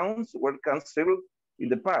accounts were canceled in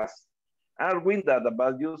the past, arguing that the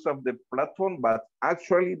bad use of the platform, but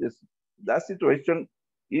actually that situation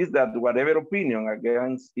is that whatever opinion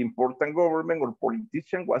against important government or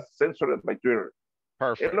politician was censored by Twitter.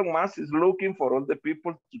 Perfect. Elon Musk is looking for all the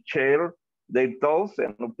people to share their thoughts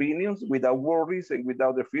and opinions without worries and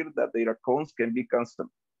without the fear that their accounts can be canceled.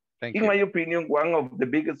 In my opinion, one of the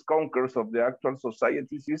biggest conquerors of the actual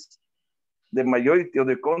societies is the majority of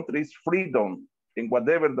the country's freedom, and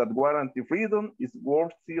whatever that guarantee freedom is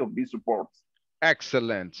worthy of being supported.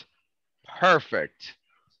 Excellent. Perfect.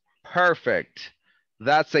 Perfect.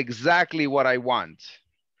 That's exactly what I want.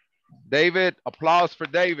 David, applause for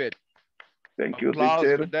David. Thank you, applause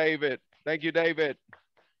teacher. for David. Thank you, David.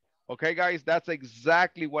 Okay, guys, that's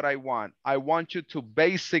exactly what I want. I want you to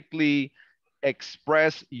basically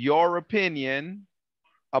express your opinion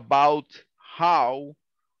about how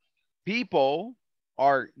people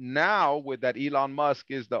are now, with that Elon Musk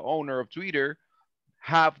is the owner of Twitter,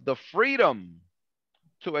 have the freedom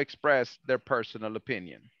to express their personal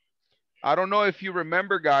opinion. I don't know if you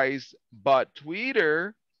remember, guys, but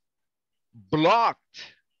Twitter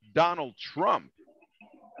blocked Donald Trump.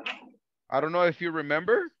 I don't know if you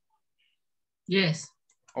remember. Yes.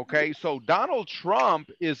 Okay, so Donald Trump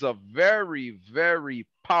is a very, very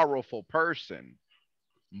powerful person,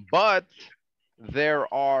 but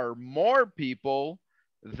there are more people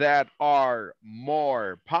that are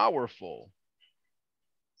more powerful,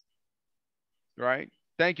 right?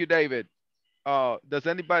 Thank you, David. Does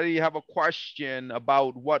anybody have a question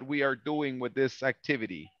about what we are doing with this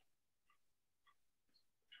activity?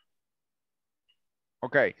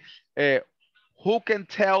 Okay, who can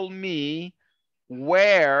tell me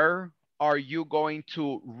where are you going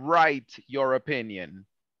to write your opinion?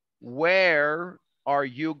 Where are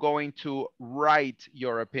you going to write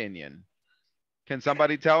your opinion? Can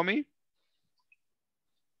somebody tell me?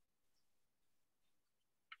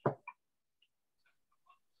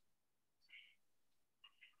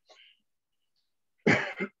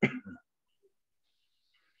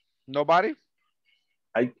 Nobody?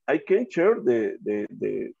 I can share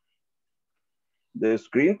the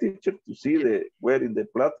screen, teacher, to see the where in the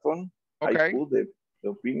platform okay. I put the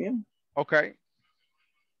opinion. Okay.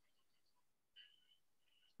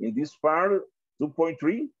 In this part,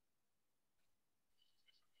 2.3,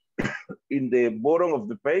 in the bottom of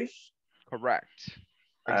the page. Correct.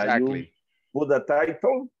 Exactly. You put the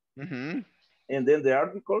title, and then the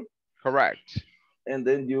article. Correct. And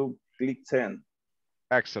then you click send.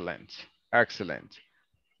 Excellent. Excellent.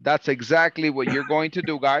 That's exactly what you're going to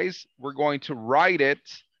do, guys. We're going to write it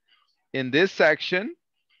in this section,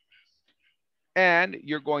 and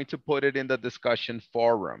you're going to put it in the discussion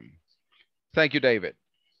forum. Thank you, David.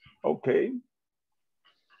 Okay.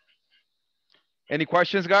 Any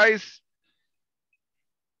questions, guys?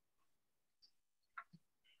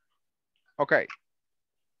 Okay.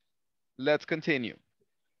 Let's continue.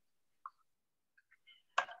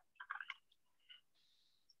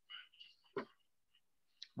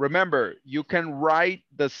 Remember, you can write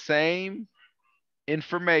the same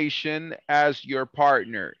information as your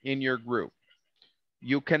partner in your group.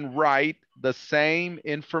 You can write the same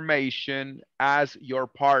information as your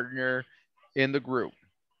partner in the group.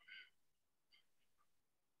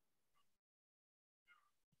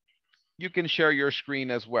 You can share your screen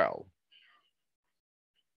as well.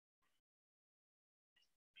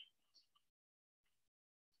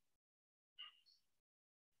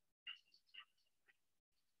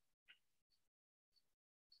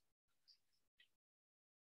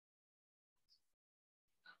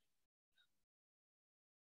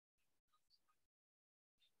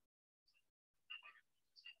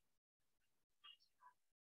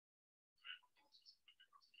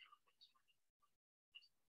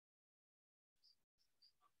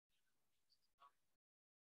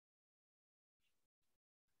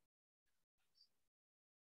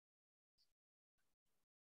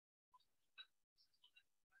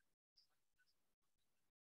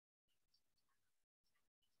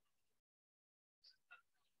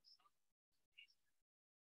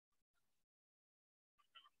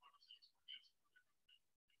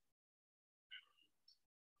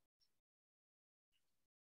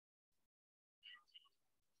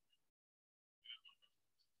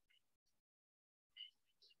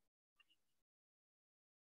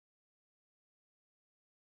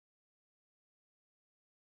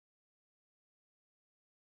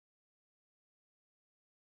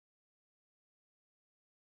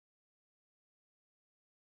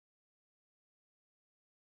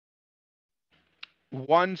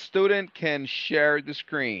 One student can share the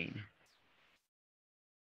screen.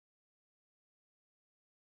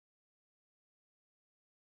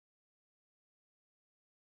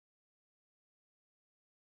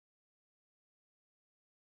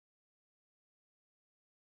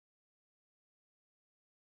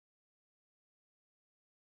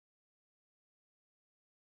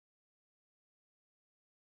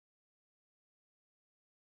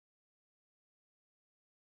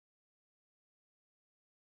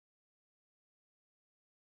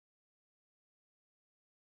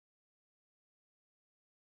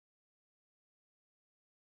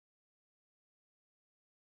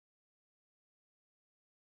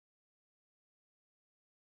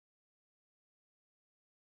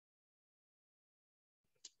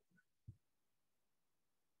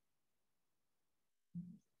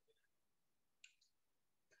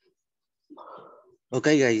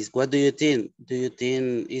 Okay, guys, what do you think? Do you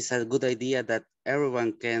think it's a good idea that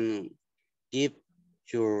everyone can give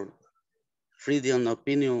your freedom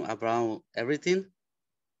opinion about everything?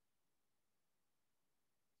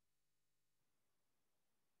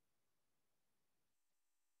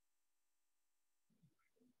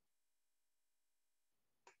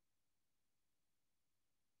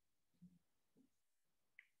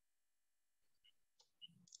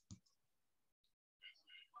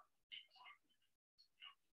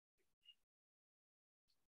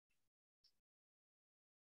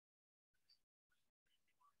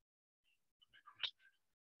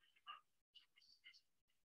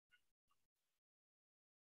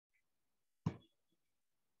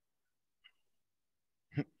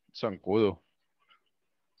 Zancudo.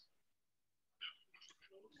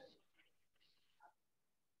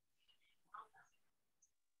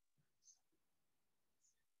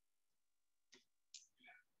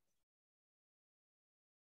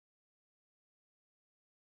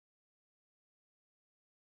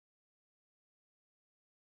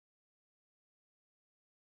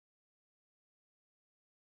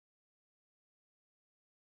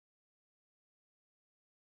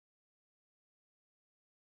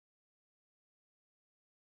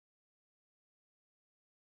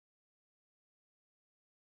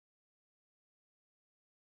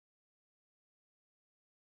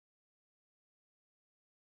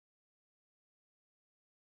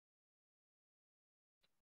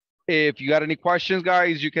 If you got any questions,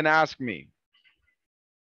 guys, you can ask me.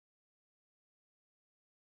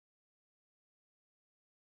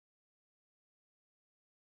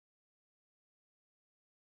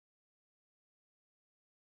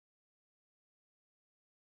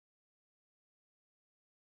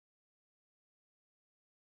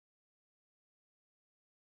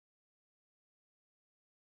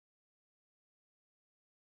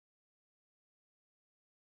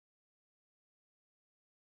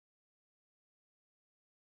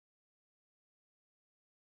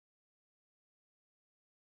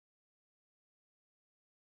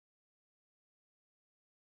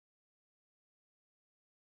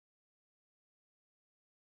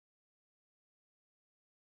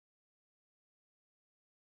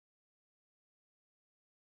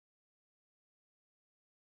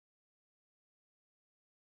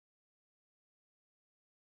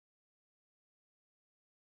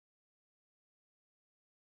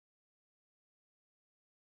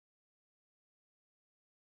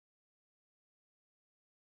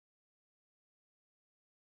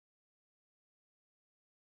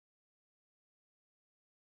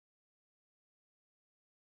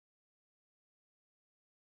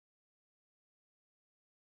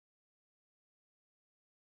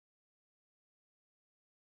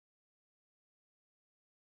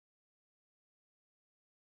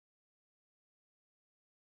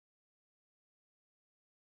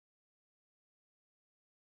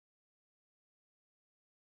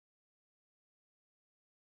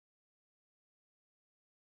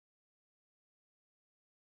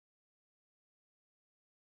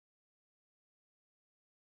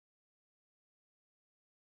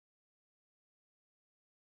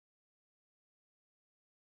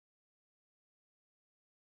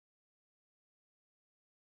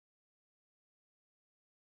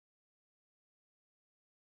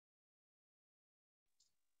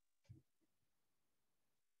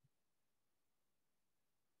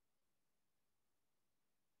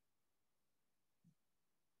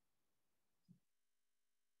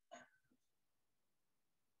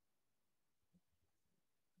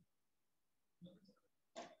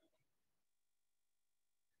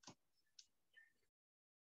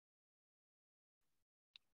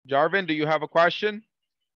 Jarvin, do you have a question?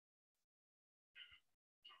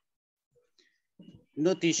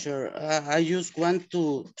 No, teacher. I just want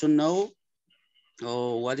to know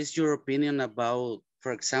Oh, what is your opinion about,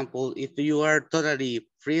 for example, if you are totally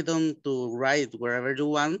freedom to write wherever you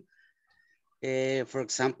want, for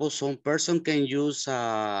example, some person can use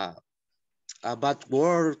bad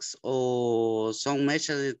words or some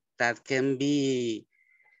messages that can be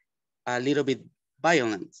a little bit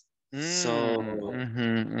violent. So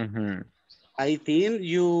I think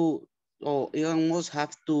you almost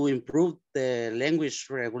have to improve the language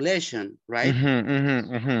regulation, right?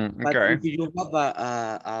 But Okay. if you have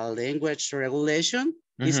a language regulation,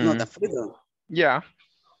 it's not a freedom. Yeah.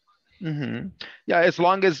 Yeah, as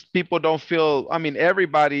long as people don't feel, I mean,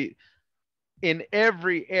 everybody in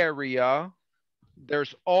every area,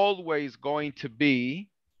 there's always going to be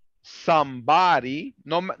somebody,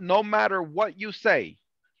 no matter what you say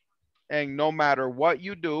and no matter what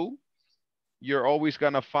you do, you're always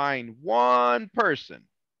going to find one person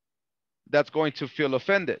that's going to feel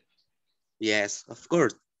offended. Yes, of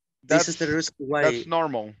course. This is the That's reason why that's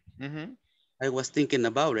normal. I was thinking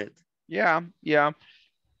about it. Yeah, yeah.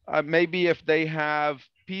 Maybe if they have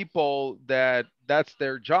people that's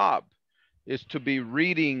their job is to be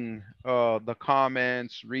reading the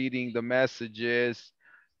comments, reading the messages,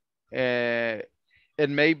 uh,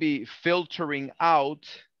 and maybe filtering out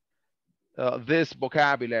this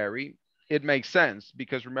vocabulary, it makes sense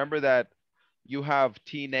because remember that you have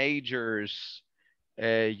teenagers,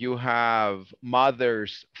 you have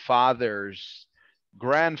mothers, fathers,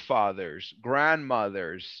 grandfathers,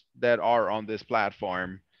 grandmothers that are on this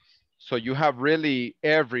platform. So you have really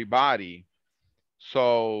everybody.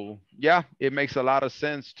 So yeah, it makes a lot of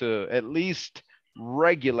sense to at least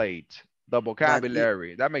regulate the But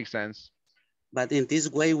vocabulary. That makes sense. but in this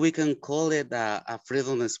way, we can call it a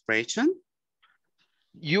freedom expression.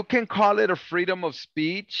 You can call it a freedom of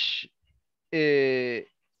speech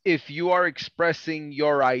if you are expressing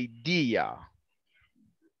your idea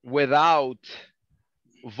without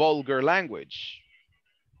vulgar language.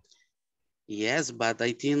 Yes, but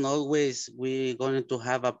I think always we're going to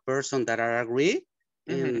have a person that are agree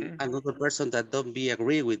and another person that don't be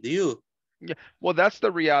agree with you. Yeah. Well, that's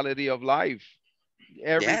the reality of life.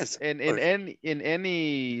 Every Yes, of in course.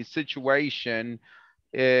 any situation,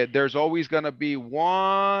 there's always going to be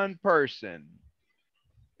one person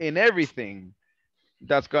in everything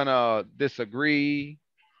that's going to disagree.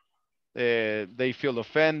 They feel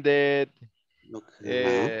offended.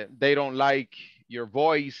 Okay. They don't like your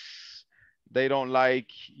voice. They don't like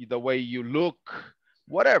the way you look.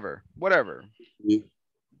 Whatever.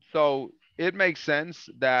 So it makes sense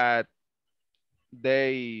that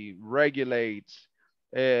they regulate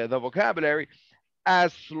the vocabulary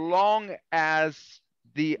as long as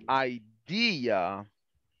the idea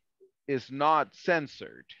is not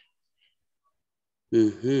censored.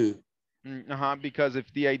 Because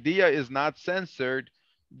if the idea is not censored,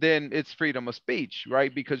 then it's freedom of speech,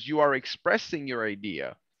 right? Because you are expressing your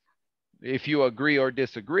idea. If you agree or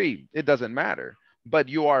disagree, it doesn't matter. But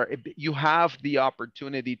you have the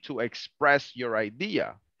opportunity to express your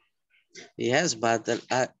idea. Yes, but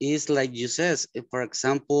it's like you says, for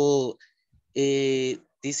example,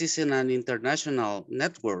 this is in an international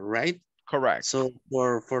network, right? Correct. So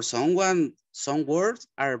for someone, some words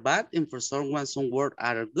are bad, and for someone, some words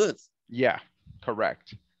are good. Yeah,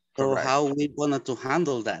 correct. So Correct. how we wanted to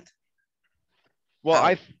handle that? Well,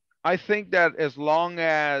 How? I think that as long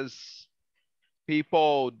as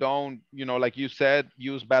people don't, like you said,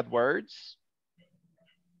 use bad words,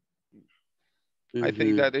 I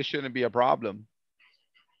think that it shouldn't be a problem.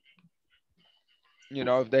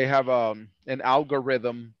 If they have an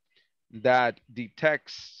algorithm that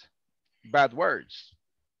detects bad words,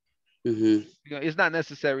 it's not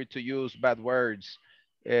necessary to use bad words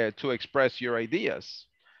to express your ideas.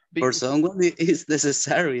 For someone, it is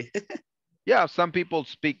necessary. Yeah, some people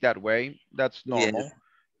speak that way. That's Yes. normal.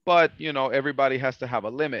 But, everybody has to have a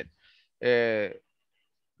limit.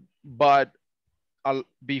 But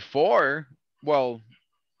before, well,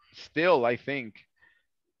 still, I think,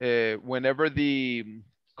 whenever the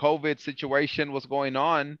COVID situation was going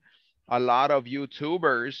on, a lot of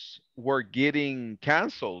YouTubers were getting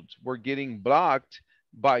canceled, were getting blocked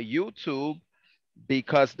by YouTube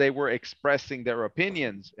because they were expressing their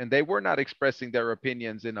opinions, and they were not expressing their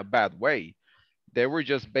opinions in a bad way. They were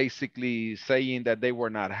just basically saying that they were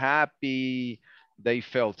not happy. They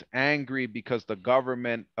felt angry because the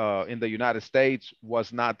government in the United States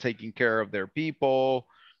was not taking care of their people,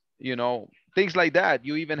 things like that.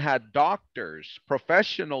 You even had doctors,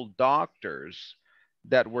 professional doctors,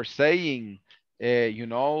 that were saying,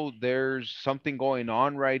 there's something going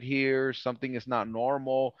on right here. Something is not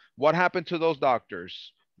normal. What happened to those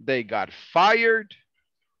doctors? They got fired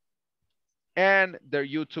and their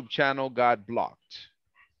YouTube channel got blocked.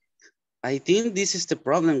 I think this is the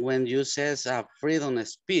problem when you says freedom of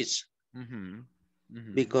speech.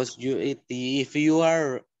 Because if you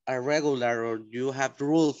are a regular or you have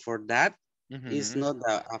rule for that, it's not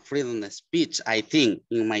a freedom of speech, I think,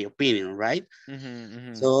 in my opinion, right?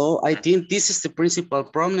 So I think this is the principal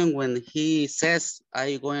problem when he says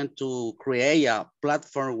I'm going to create a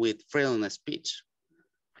platform with freedom of speech.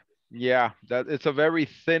 Yeah, that it's a very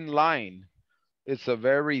thin line. It's a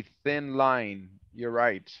very thin line. You're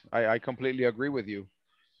right. I completely agree with you.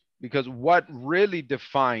 Because what really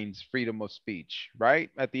defines freedom of speech, right?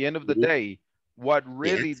 At the end of the day, what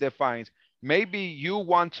really defines, maybe you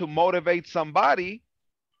want to motivate somebody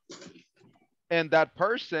and that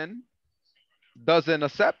person doesn't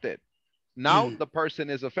accept it. Now the person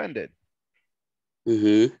is offended.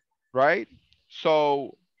 Right?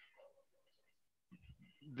 So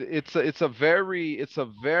it's a very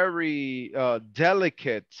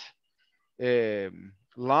delicate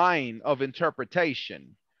line of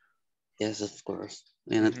interpretation. Yes, of course.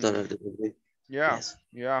 And I totally agree. Yeah, yes.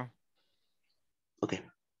 Yeah. Okay.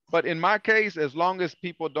 But in my case, as long as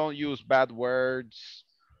people don't use bad words,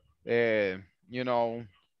 you know,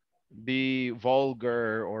 be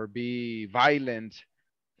vulgar or be violent,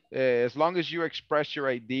 as long as you express your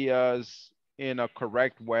ideas in a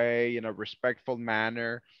correct way, in a respectful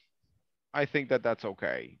manner, I think that that's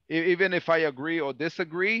okay. Even if I agree or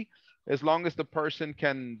disagree, as long as the person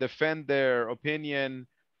can defend their opinion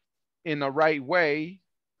in a right way,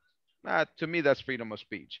 to me, that's freedom of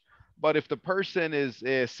speech. But if the person is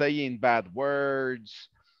saying bad words,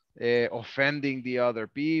 offending the other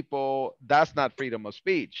people, that's not freedom of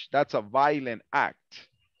speech. That's a violent act.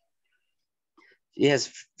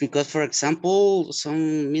 Yes, because for example,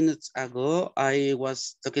 some minutes ago, I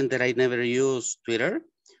was talking that I never use Twitter.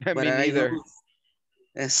 Me but neither.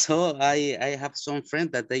 So I have some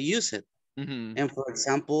friends that they use it. And for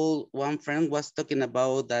example, one friend was talking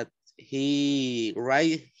about that he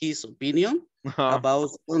write his opinion about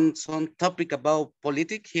some topic about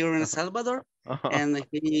politics here in El Salvador, and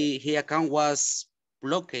he account was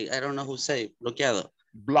blocked. I don't know who say bloqueado.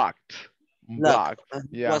 Blocked.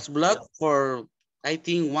 Yeah. Was blocked for I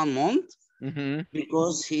think 1 month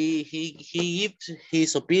because he gives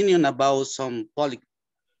his opinion about some politics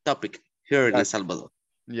topic here in El Salvador.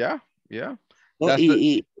 Yeah, yeah. So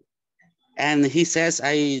and he says,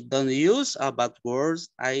 I don't use bad words.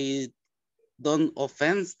 I don't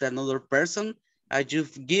offend another person. I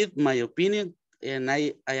just give my opinion, and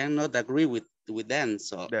I am not agree with them.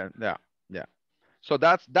 So yeah. So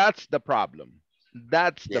that's the problem.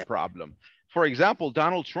 That's the problem. For example,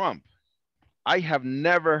 Donald Trump. I have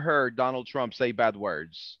never heard Donald Trump say bad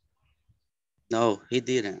words. No, he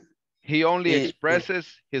didn't. He only expresses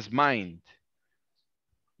his mind.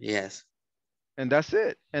 Yes. And that's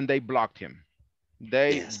it. And they blocked him.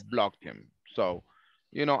 They blocked him. So,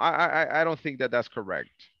 I don't think that that's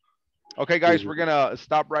correct. Okay, guys, we're gonna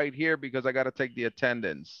stop right here because I gotta take the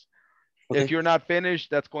attendance. Okay. If you're not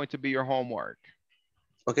finished, that's going to be your homework.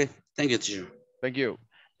 Okay, thank you, teacher. Thank you.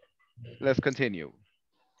 Let's continue.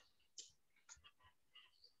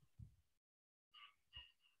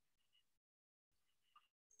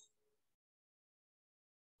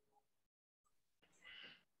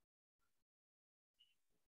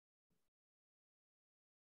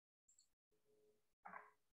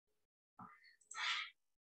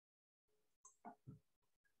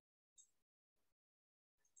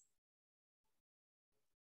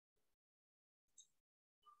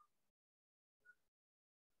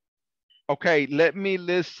 Okay, let me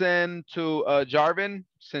listen to Jarvin,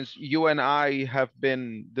 since you and I have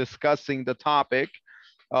been discussing the topic.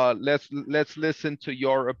 Let's listen to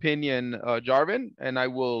your opinion, Jarvin, and I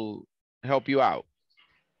will help you out.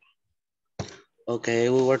 Okay,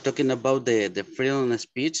 we were talking about the freedom of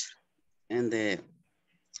speech and in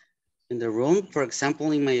the room. For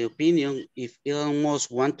example, in my opinion, if Elon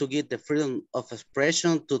Musk want to get the freedom of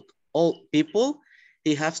expression to all people,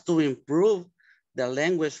 he has to improve the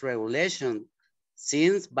language regulation,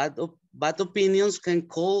 since bad opinions can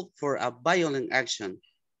call for a violent action.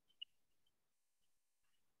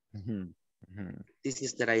 This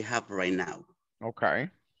is that I have right now. Okay.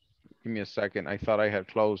 Give me a second. I thought I had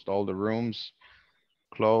closed all the rooms.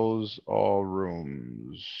 Close all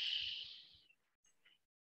rooms.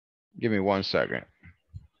 Give me 1 second.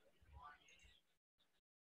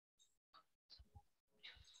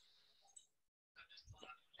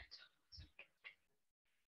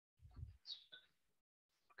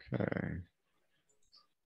 Okay.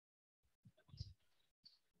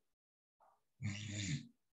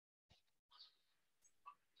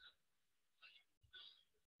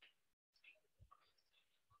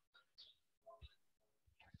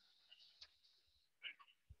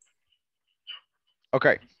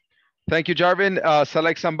 Okay. Thank you, Jarvin.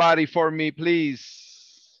 Select somebody for me,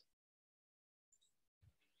 please.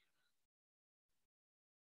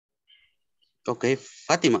 Okay,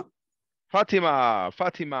 Fatima.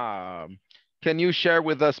 Fatima, can you share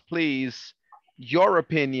with us, please, your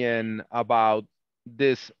opinion about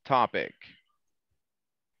this topic?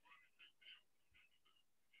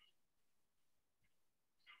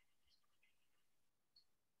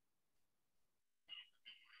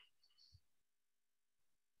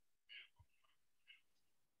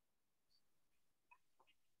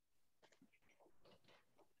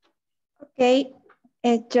 Okay,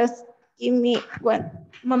 just give me one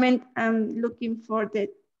moment. I'm looking for the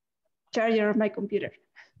charger of my computer.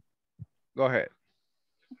 Go ahead.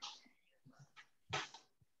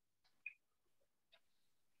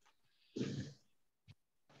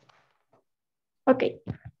 Okay.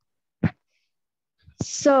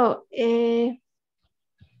 So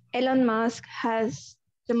Elon Musk has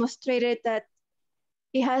demonstrated that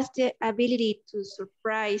he has the ability to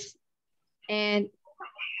surprise and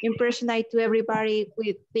impersonate to everybody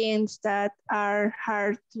with things that are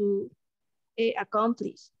hard to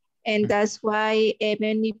accomplish. And that's why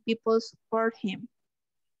many people support him.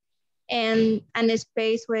 And a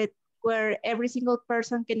space where every single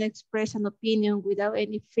person can express an opinion without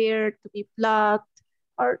any fear to be blocked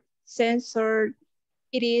or censored.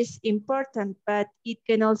 It is important, but it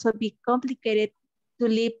can also be complicated to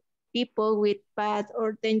leave people with bad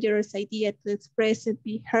or dangerous idea to express and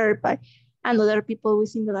be heard by another people with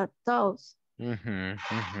similar thoughts.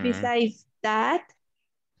 Besides that,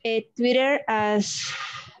 Twitter, as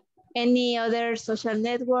any other social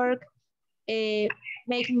network,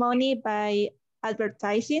 make money by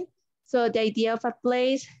advertising. So the idea of a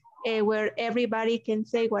place where everybody can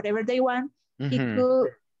say whatever they want, it could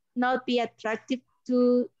not be attractive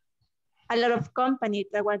to a lot of companies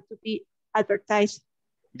that want to be advertised.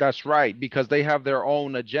 That's right, because they have their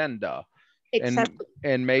own agenda. Exactly.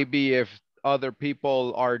 And maybe if other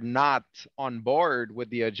people are not on board with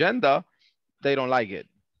the agenda, they don't like it.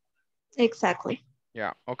 Exactly.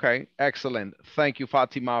 Yeah, okay, excellent. Thank you,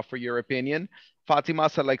 Fatima, for your opinion. Fatima,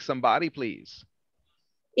 select somebody, please.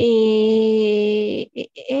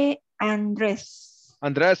 Andres.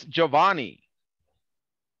 Andres Giovanni.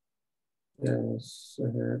 Yes.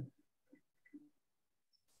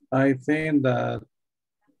 I think that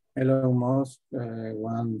Elon Musk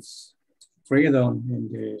wants freedom in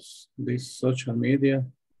this social media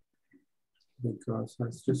because,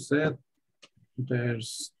 as you said,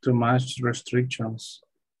 there's too much restrictions.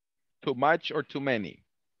 Too much or too many?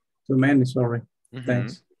 Too many, sorry.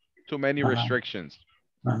 Thanks. Too many restrictions.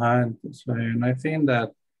 So, and I think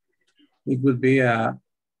that it would be a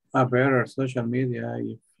better social media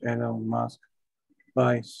if Elon Musk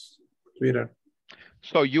buys Twitter.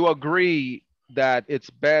 So you agree that it's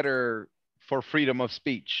better for freedom of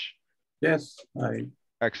speech? Yes,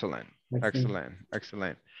 Excellent,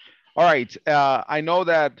 excellent. All right, I know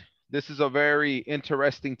that this is a very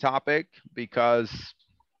interesting topic because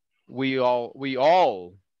we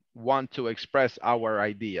all want to express our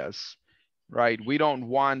ideas, right? We don't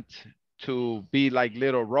want to be like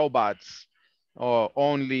little robots or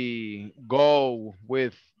only go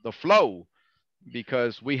with the flow,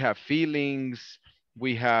 because we have feelings,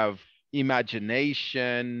 we have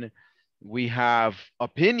imagination, we have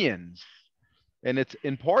opinions. And it's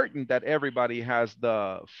important that everybody has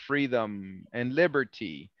the freedom and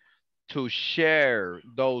liberty to share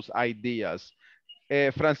those ideas.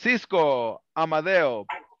 Francisco Amadeo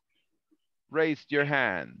raised your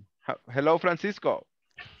hand. Hello, Francisco.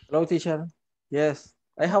 Hello, teacher. Yes,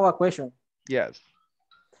 I have a question. Yes.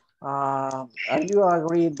 Are you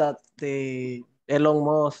agree that the Elon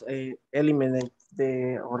Musk eliminate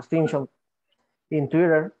the restriction in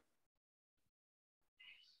Twitter?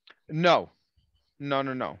 No, not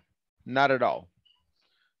at all. Not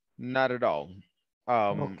at all.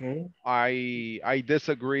 Okay. I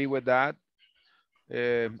disagree with that.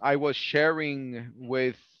 I was sharing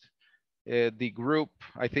with the group,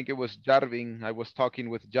 I think it was Jarvin, I was talking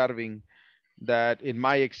with Jarvin, that in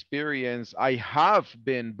my experience, I have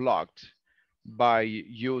been blocked by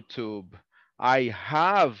YouTube. I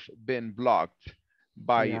have been blocked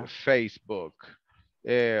by Facebook.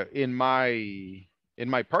 In my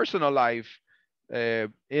personal life,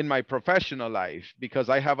 in my professional life, because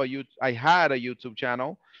I had a YouTube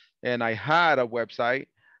channel, and I had a website,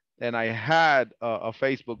 and I had a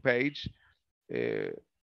Facebook page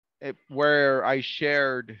where I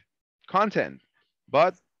shared content,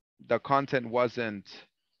 but the content wasn't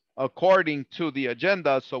according to the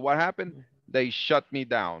agenda. So what happened? They shut me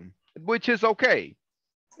down, which is okay.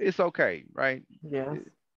 It's okay, right? Yeah.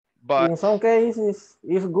 But in some cases,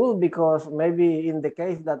 it's good because maybe in the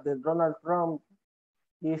case that the Donald Trump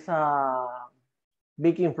is a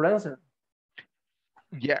big influencer.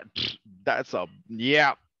 yeah, that's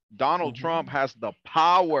yeah. Donald Trump has the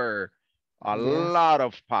power, a lot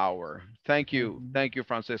of power. Thank you. Thank you,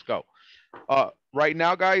 Francisco. Right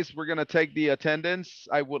now, guys, we're going to take the attendance.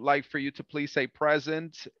 I would like for you to please say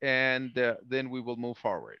present, and then we will move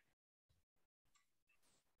forward.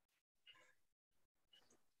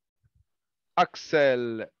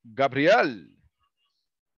 Axel Gabriel.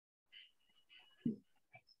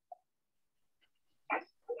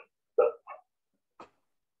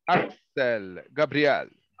 Axel Gabriel.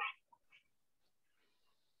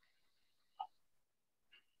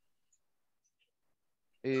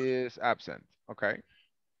 Is absent. Okay.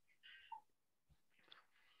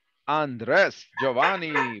 Andres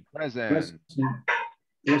Giovanni, present.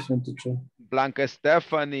 Present, teacher. Blanca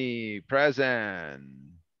Stephanie, present.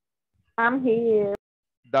 I'm here.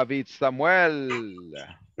 David Samuel.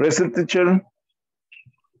 Present, teacher.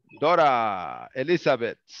 Dora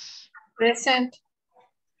Elizabeth. Present.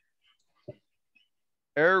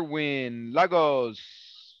 Erwin Lagos.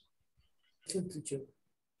 Present, teacher.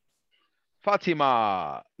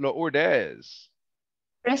 Fatima Lourdes.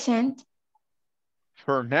 Present.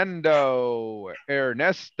 Fernando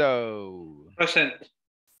Ernesto. Present.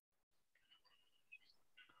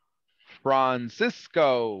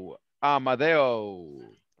 Francisco Amadeo.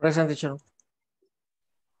 Present, teacher.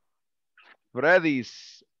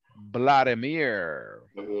 Fredis Vladimir.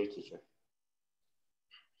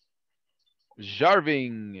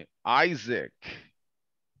 Jarvin Isaac.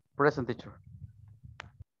 Present, teacher.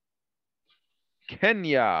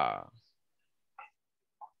 Kenya.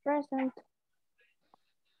 Present.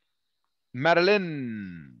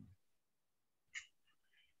 Madeline.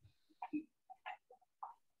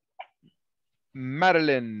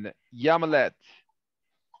 Madeline Yamalet.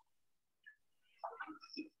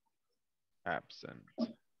 Absent.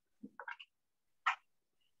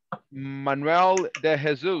 Manuel de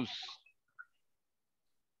Jesus.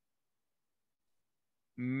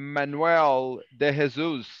 Manuel de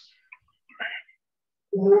Jesus.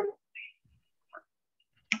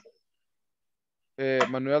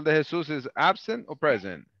 Manuel de Jesus is absent or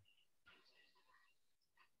present?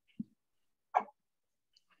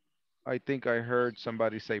 I think I heard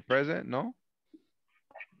somebody say present. No?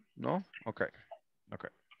 No? Okay. Okay.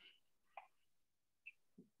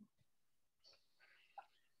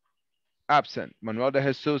 Absent. Manuel de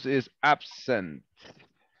Jesus is absent.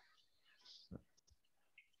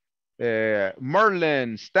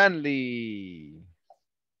 Merlin Stanley.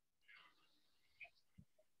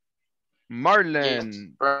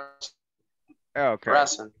 Marlon. Yes, Okay.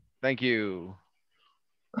 present. Thank you.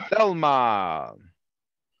 Selma.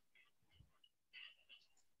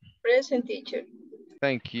 Present, teacher.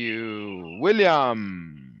 Thank you.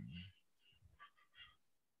 William.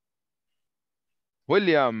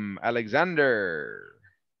 William Alexander.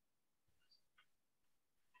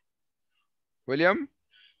 William?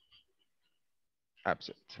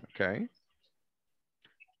 Absent. Okay.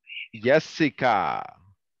 Jessica.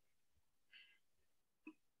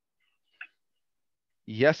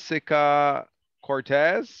 Jessica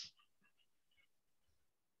Cortez.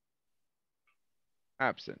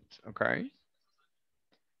 Absent. Okay.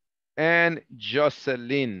 And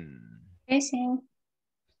Jocelyn. Present.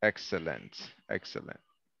 Excellent. Excellent.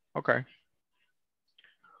 Okay.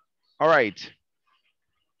 All right.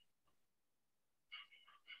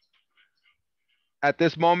 At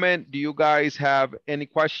this moment, do you guys have any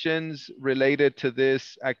questions related to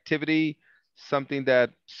this activity? Something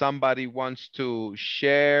that somebody wants to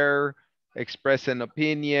share, express an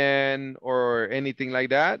opinion, or anything like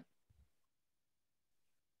that?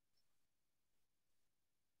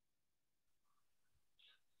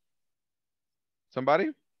 Somebody?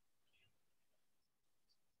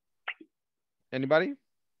 Anybody?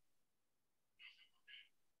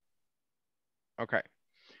 Okay.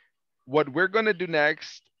 What we're going to do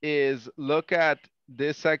next is look at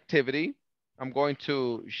this activity. I'm going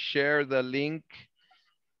to share the link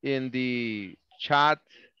in the chat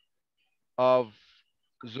of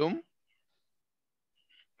Zoom.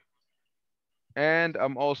 And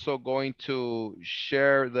I'm also going to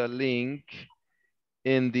share the link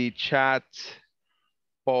in the chat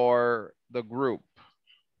for the group.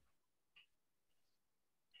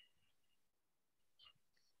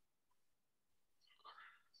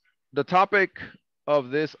 The topic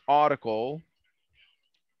of this article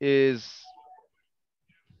is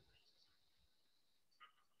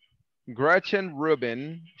Gretchen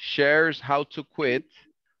Rubin shares how to quit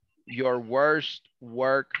your worst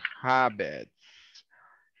work habits.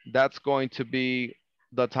 That's going to be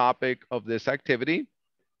the topic of this activity.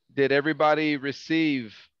 Did everybody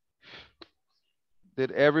receive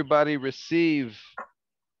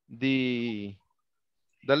the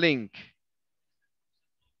link?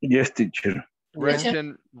 Yes, teacher.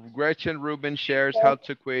 Gretchen Rubin shares how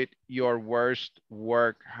to quit your worst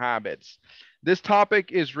work habits. This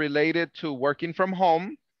topic is related to working from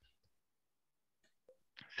home.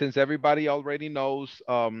 Since everybody already knows,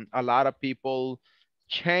 a lot of people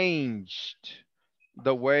changed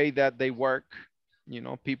the way that they work. You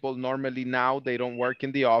know, people normally now, they don't work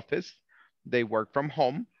in the office. They work from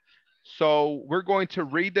home. So we're going to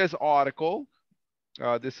read this article.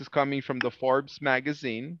 This is coming from the Forbes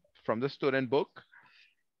magazine, from the student book.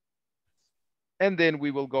 And then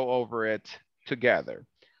we will go over it together.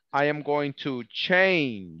 I am going to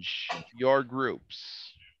change your groups.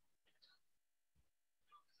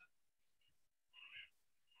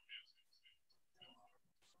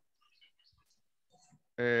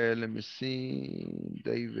 Let me see,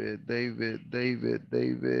 David.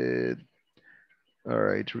 All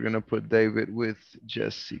right, we're gonna put David with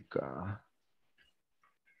Jessica.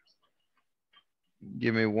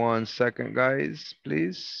 Give me 1 second, guys,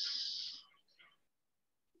 please.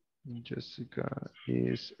 Jessica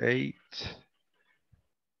is 8.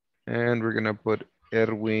 And we're gonna put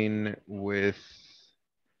Erwin with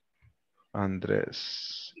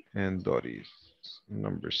Andres and Doris,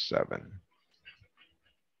 number 7.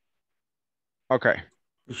 Okay.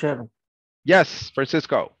 Sure. Yes,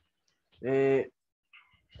 Francisco. I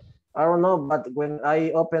don't know, but when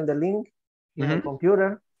I open the link in my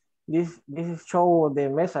computer, this show the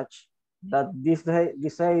message that this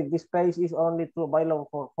page is only to available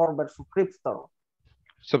for Forbes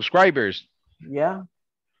subscribers. Yeah.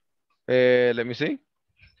 Let me see.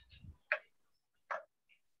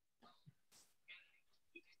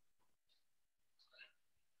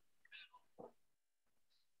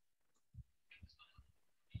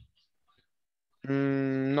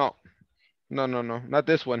 No, not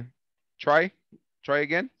this one. Try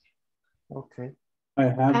again. Okay. I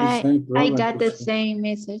have the same problem. I got the same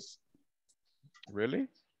message. Really?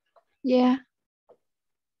 Yeah.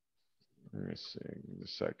 Let me see. A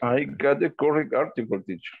second. I got the correct article,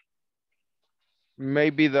 teacher.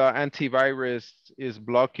 Maybe the antivirus is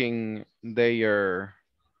blocking their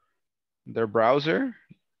browser.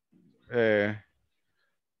 Let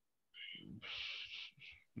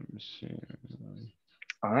me see.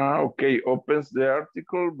 Okay. Opens the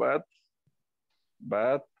article, but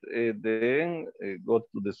then go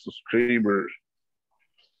to the subscribers.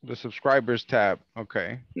 The subscribers tab.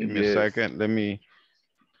 Okay. Give me a second. Let me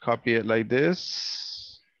copy it like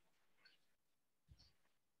this.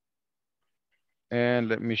 And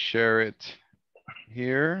let me share it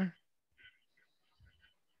here.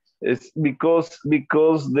 It's because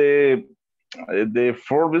the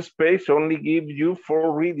Forbes page only gives you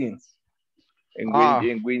 4 readings. And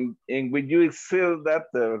when you excel that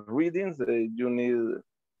readings, you need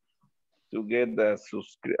to get a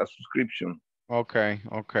subscription. Okay,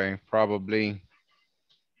 probably.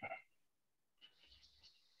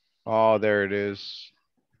 Oh, there it is.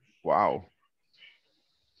 Wow.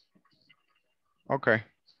 Okay.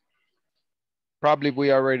 Probably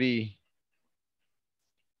we already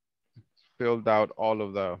filled out all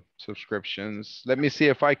of the subscriptions. Let me see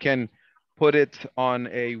if I can put it on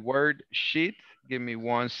a Word sheet. Give me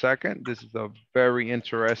 1 second. This is a very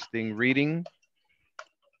interesting reading.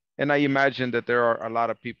 And I imagine that there are a lot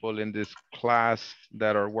of people in this class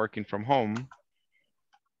that are working from home.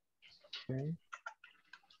 Okay.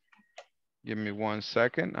 Give me 1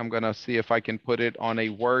 second. I'm gonna see if I can put it on a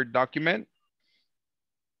Word document.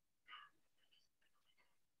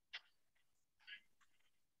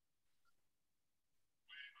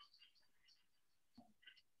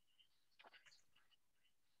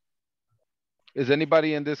 Is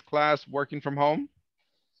anybody in this class working from home?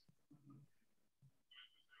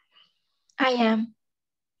 I am.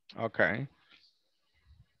 Okay.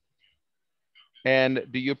 And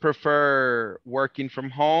do you prefer working from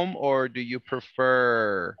home or do you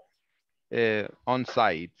prefer on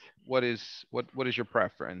site? What is your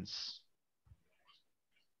preference?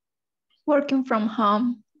 Working from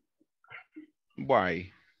home.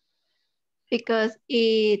 Why? Because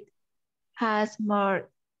it has more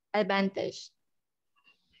advantage.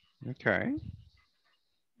 Okay.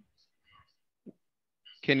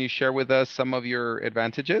 Can you share with us some of your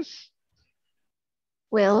advantages?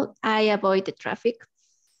 Well, I avoid the traffic.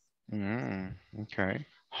 Okay.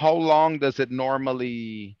 How long does it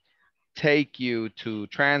normally take you to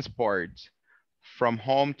transport from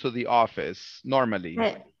home to the office normally?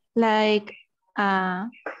 Like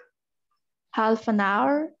half an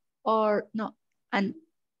hour. or no, an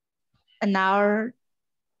hour.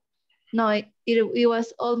 No, it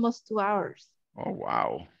was almost 2 hours. Oh,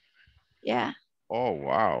 wow. Yeah. Oh,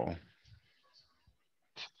 wow.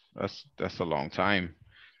 That's a long time.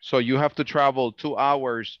 So you have to travel 2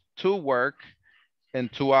 hours to work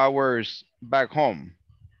and 2 hours back home.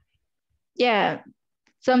 Yeah.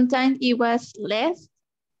 Sometimes it was less,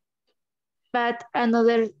 but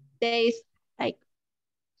another days like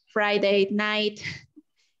Friday night,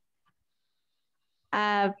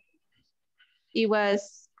 it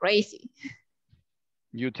was crazy.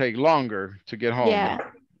 You take longer to get home. Yeah.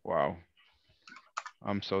 Wow.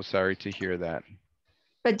 I'm so sorry to hear that.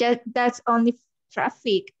 But that's only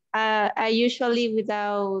traffic. I usually,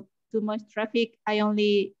 without too much traffic, I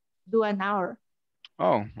only do an hour.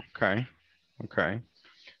 Oh, okay. Okay.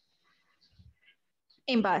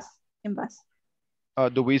 In bus.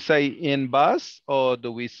 Do we say in bus or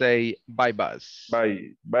do we say by bus? By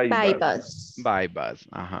bus. By bus.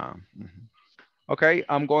 Uh-huh. Okay,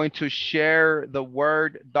 I'm going to share the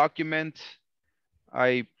Word document.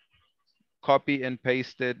 I copy and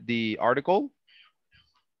pasted the article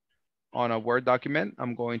on a Word document.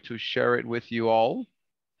 I'm going to share it with you all.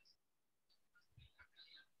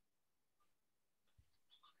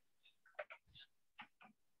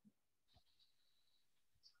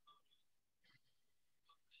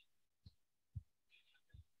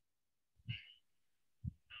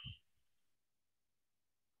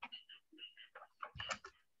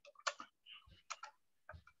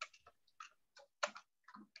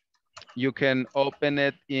 You can open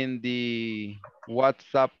it in the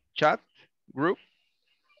WhatsApp chat group.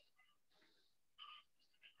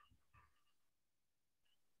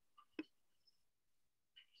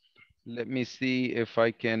 Let me see if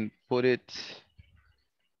I can put it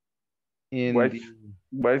in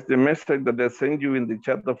what's the message that they send you in the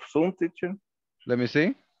chat of Zoom, teacher? Let me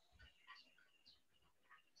see.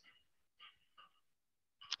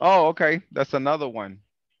 Oh, okay. That's another one.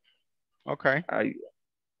 Okay.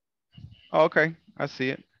 Okay, I see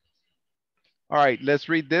it. All right, let's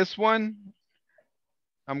read this one.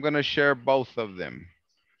 I'm going to share both of them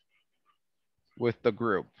with the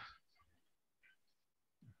group.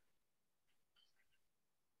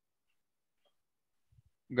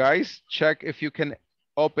 Guys, check if you can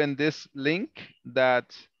open this link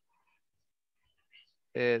that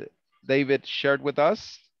David shared with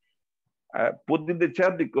us. Put in the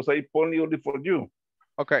chat because I only for you.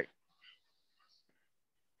 Okay.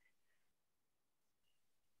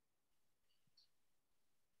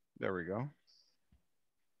 There we go.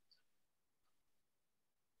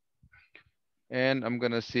 And I'm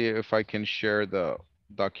going to see if I can share the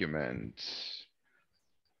document.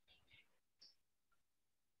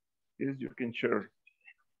 Yes, you can share.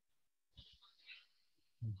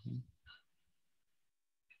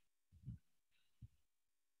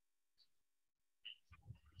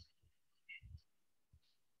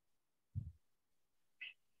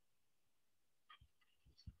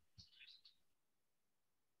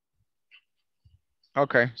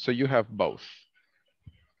 Okay, so you have both.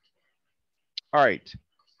 All right.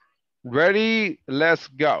 Ready? Let's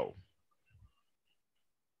go.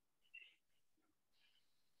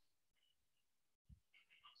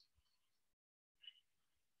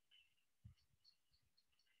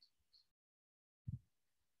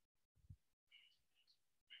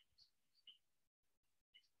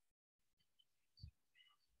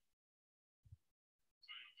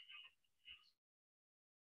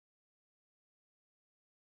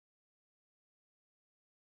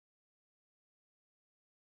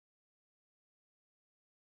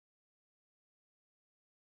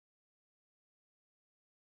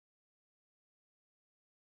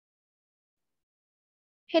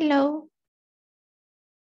 Hello.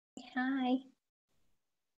 Hi.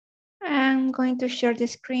 I'm going to share the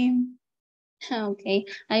screen. Okay,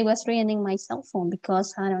 I was reading my cell phone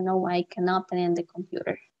because I don't know why I can open in the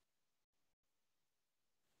computer.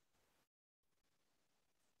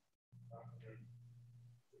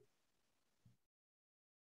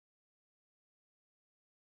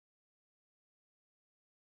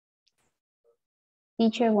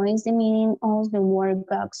 Teacher, what is the meaning of the word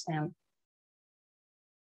goxen?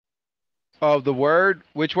 Of the word,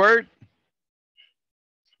 which word?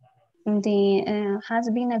 The has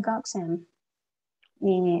been a goxen.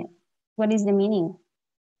 What is the meaning?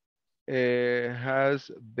 It has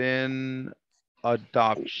been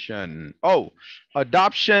adoption. Oh,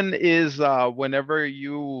 adoption is whenever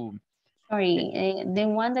you... Sorry, the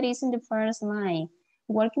one that is in the first line.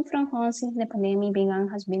 Working from home since the pandemic began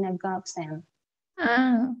has been a godsend.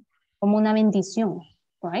 Como una bendición,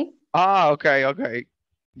 right? Ah, okay, okay.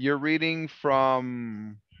 You're reading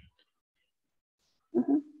from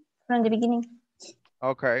From the beginning.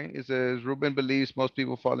 Okay, it says Ruben believes most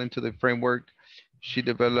people fall into the framework she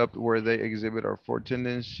developed where they exhibit our four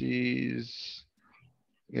tendencies.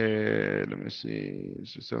 Let me see.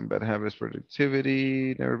 So some bad habits,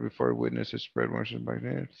 productivity. Never before witnessed a spread motion by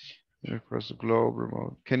then across the globe.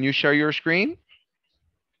 Remote. Can you share your screen?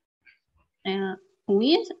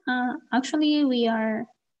 Actually, we are.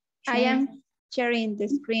 I am sharing the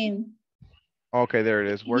screen. Okay, there it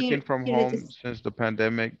is. Working from Here it home is. since the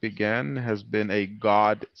pandemic began has been a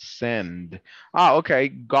godsend. Ah, okay.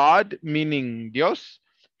 God meaning Dios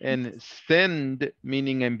and send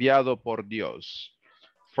meaning enviado por Dios.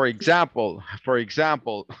 For example,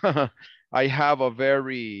 I have a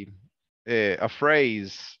a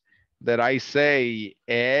phrase that I say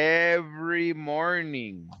every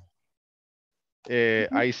morning.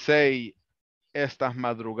 I say, estas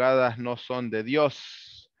madrugadas no son de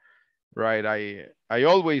Dios, right? I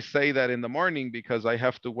always say that in the morning because I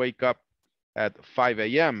have to wake up at 5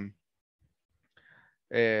 a.m.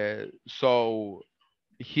 So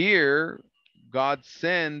here, God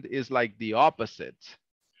send is like the opposite.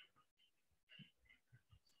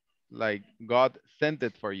 Like God sent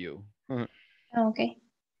it for you. Okay,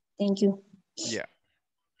 thank you. Yeah.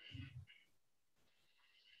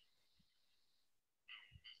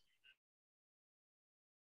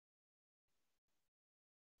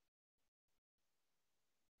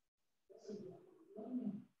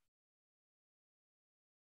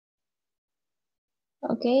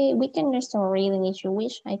 Okay, we can start reading if you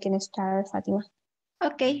wish. I can start, Fatima.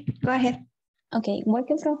 Okay, go ahead. Okay,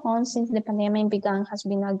 working from home since the pandemic began has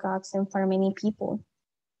been a godsend for many people.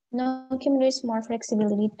 No communities more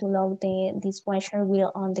flexibility to log the displeasure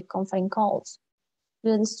wheel on the conference calls.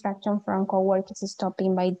 Real distraction from coworkers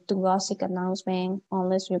stopping by to gossip announcement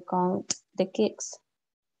unless you count the kicks.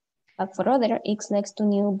 But for others, it leads to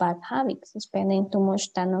new bad habits, spending too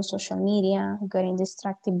much time on social media, getting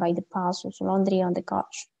distracted by the piles of laundry on the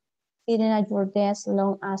couch, sitting at your desk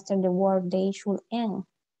long after the work day should end.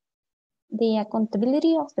 The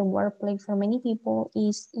accountability of the workplace for many people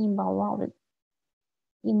is invaluable.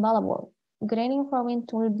 Granting Robin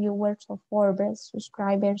told viewers of Forbes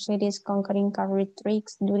subscriber cities conquering career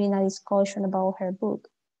tricks during a discussion about her book.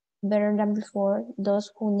 Better than before,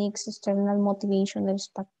 those who need external motivation or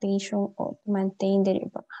expectation to maintain their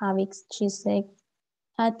habits, she said,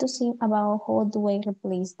 had to think about how do I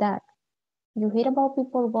replace that. You hear about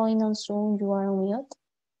people going on Zoom, you are on mute?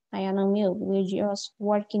 I am on mute. We're just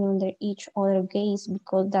working under each other's gaze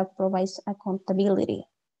because that provides accountability.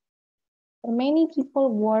 For many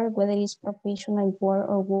people, work, whether it's professional work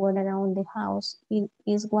or work around the house, it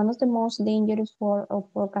is one of the most dangerous forms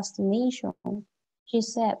of procrastination. She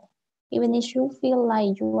said, even if you feel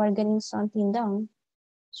like you are getting something done,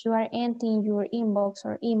 you are emptying your inbox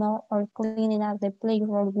or email or cleaning up the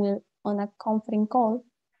playground wheel on a conference call,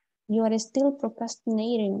 you are still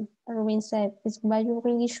procrastinating. Erwin said, it's what you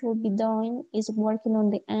really should be doing is working on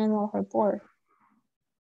the annual report.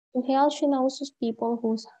 To help, she knows people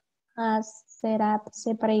who has set up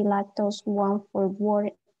separate lactose, one for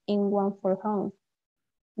work and one for home.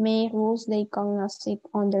 Made rules they cannot sit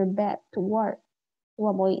on their bed to work, to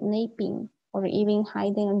avoid napping, or even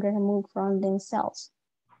hiding and remove from themselves,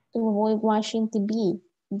 to avoid watching TV.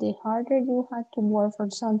 The harder you have to work for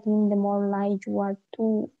something, the more likely you are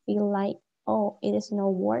to feel like, oh, it is no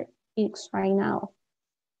work, it's right now.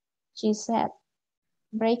 She said,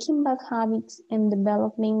 breaking bad habits and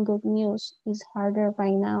developing good news is harder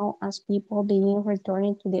right now as people begin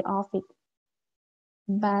returning to the office,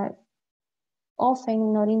 but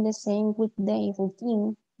often not in the same weekday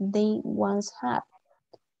routine they once had.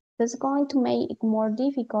 That's going to make it more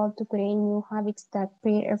difficult to create new habits that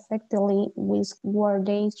pair effectively with work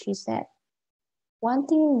days, she said. One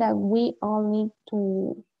thing that we all need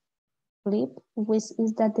to flip with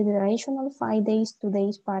is that the traditional 5 days, 2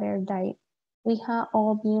 days pattern that we have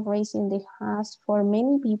all been raising the has for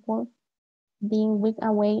many people being week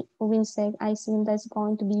away. Rubin said, I think that's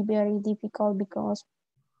going to be very difficult because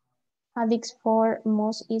habits form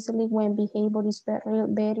most easily when behavior is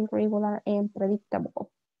very regular and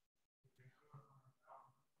predictable.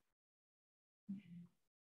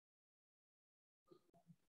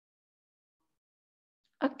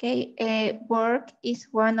 Okay, work is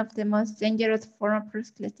one of the most dangerous forms of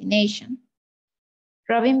procrastination.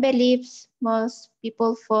 Robin believes most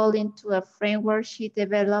people fall into a framework she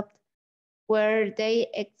developed where they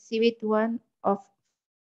exhibit one of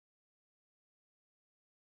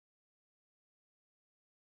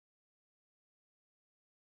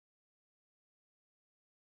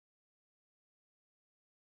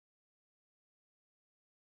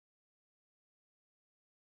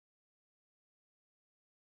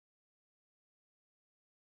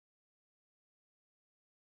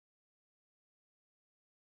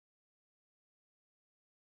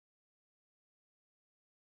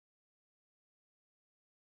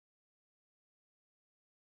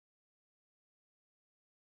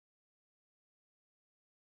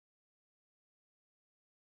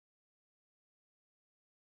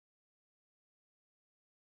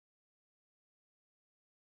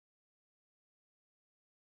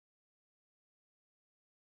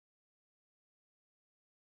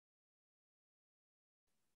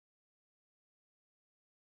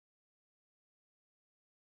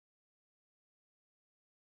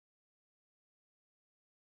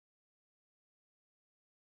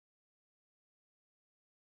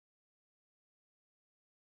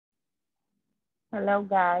Hello,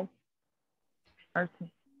 guys. Or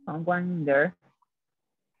someone in there.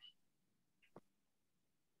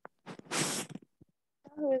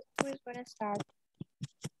 Who's gonna start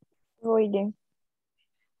reading?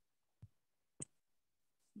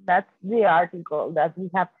 That's the article that we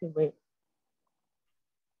have to read.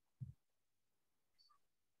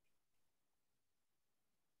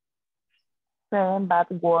 Seven bad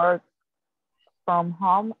work from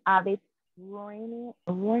home habits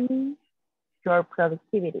ruining your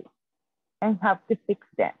productivity and how to fix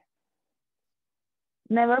them.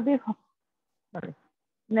 Never before, sorry.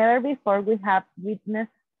 Never before we have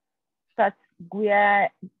witnessed such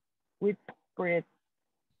widespread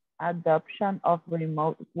adoption of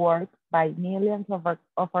remote work by millions of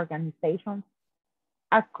organizations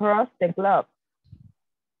across the globe.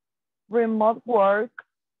 Remote work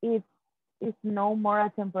is no more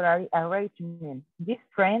a temporary arrangement. This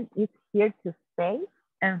trend is here to stay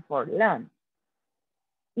and for long.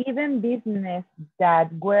 Even businesses that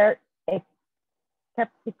were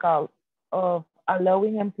skeptical of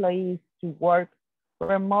allowing employees to work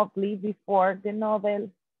remotely before the novel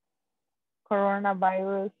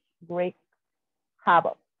coronavirus wreaked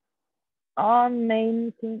havoc on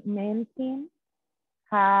many teams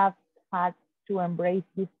have had to embrace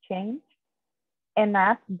this change and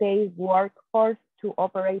ask their workforce to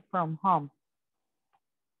operate from home.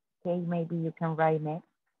 Okay, maybe you can write next.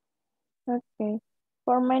 Okay.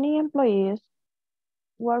 For many employees,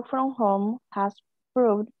 work from home has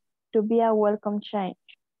proved to be a welcome change.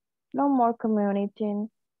 No more commuting,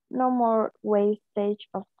 no more wastage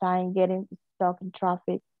of time getting stuck in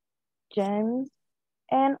traffic jams,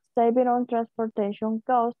 and saving on transportation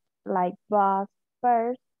costs like bus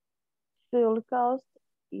fares, fuel costs,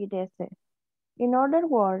 etc. In other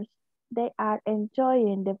words, they are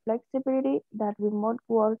enjoying the flexibility that remote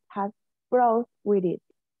work has brought with it.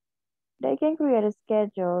 They can create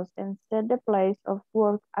schedules and set the place of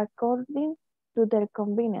work according to their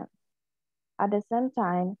convenience. At the same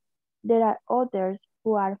time, there are others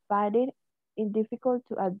who are finding it difficult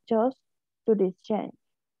to adjust to this change.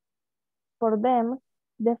 For them,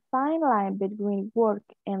 the fine line between work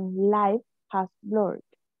and life has blurred,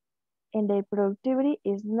 and their productivity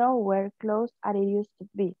is nowhere close as it used to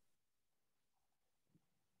be.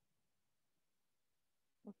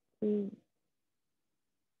 Mm.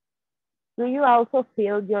 Do you also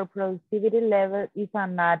feel your productivity level is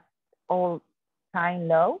at all-time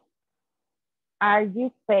low? Are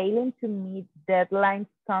you failing to meet deadlines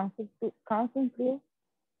constantly?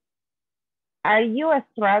 Are you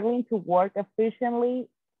struggling to work efficiently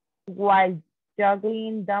while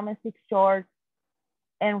juggling domestic chores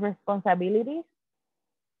and responsibilities?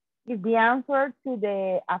 If the answer to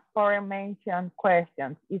the aforementioned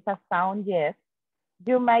questions is a sound yes,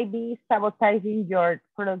 you might be sabotaging your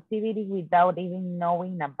productivity without even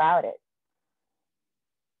knowing about it.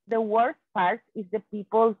 The worst part is the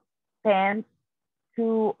people tend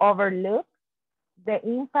to overlook the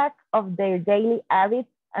impact of their daily habits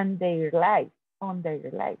and their life on their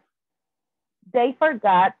life. They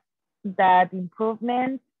forgot that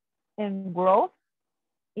improvement and growth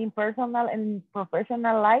in personal and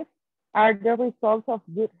professional life are the results of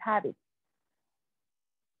good habits.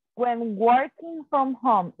 When working from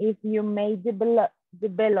home, if you may develop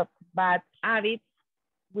bad habits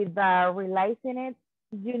without realizing it,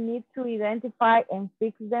 you need to identify and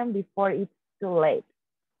fix them before it's too late.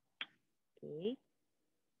 Okay,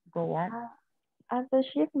 go on. As the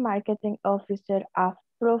Chief Marketing Officer of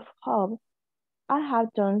Proof Hub, I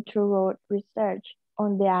have done thorough research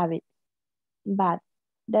on the habits, but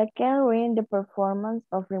that can ruin the performance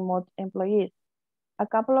of remote employees. A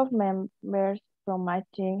couple of members from my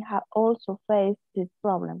team have also faced this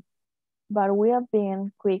problem, but we have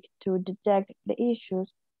been quick to detect the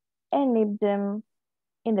issues and nip them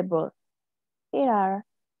in the bud. Here are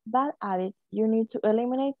bad habits you need to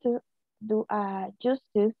eliminate to do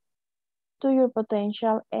justice to your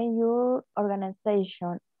potential and your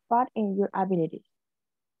organization, but in your abilities.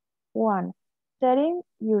 1. Setting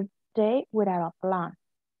your day without a plan.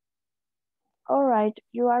 All right,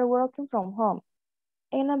 you are working from home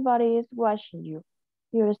and nobody is watching you.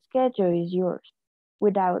 Your schedule is yours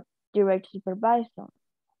without direct supervise,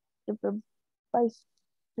 supervision.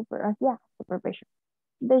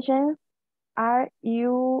 The chances are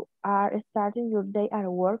you are starting your day at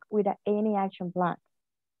work without any action plan,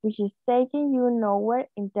 which is taking you nowhere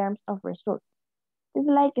in terms of results. It's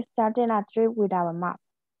like starting a trip without a map.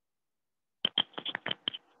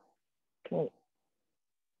 Okay.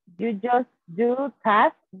 You just do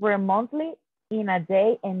tasks remotely in a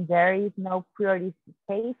day and there is no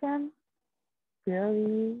prioritization.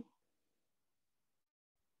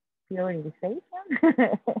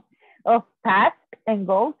 prioritization of tasks and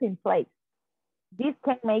goals in place. This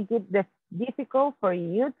can make it difficult for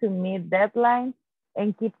you to meet deadlines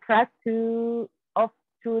and keep track of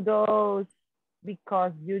those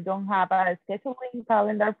because you don't have a scheduling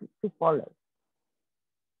calendar to follow.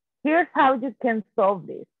 Here's how you can solve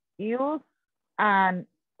this. Use an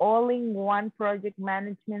all-in-one project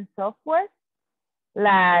management software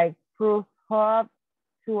like ProofHub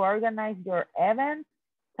to organize your events,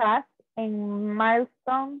 tasks, and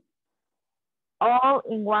milestones all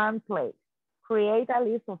in one place. Create a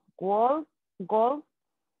list of goals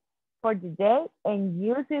for the day and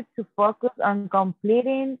use it to focus on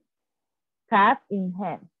completing tasks in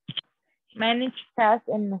hand. Manage tasks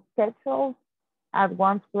and schedules at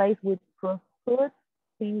one place with ProofHub.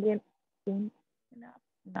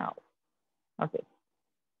 No. Okay.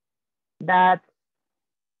 That's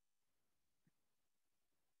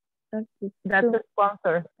a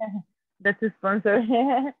sponsor. That's a sponsor.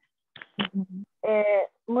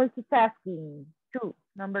 Multitasking.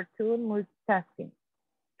 Number two, multitasking.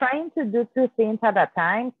 Trying to do two things at a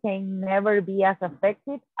time can never be as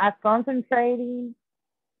effective as concentrating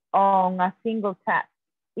on a single task.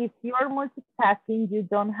 If you're multitasking, you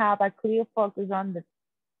don't have a clear focus on the.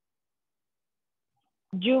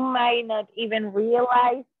 You might not even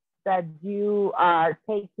realize that you are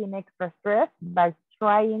taking extra stress by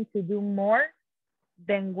trying to do more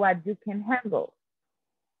than what you can handle.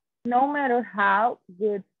 No matter how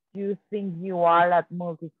good you think you are at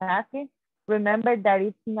multitasking, remember that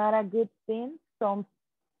it's not a good thing.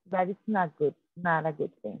 That it's not a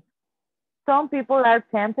good thing. Some people are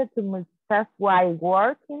tempted to multitask while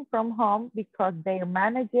working from home because their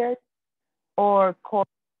managers or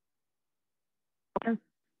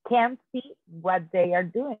can't see what they are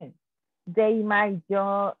doing. They might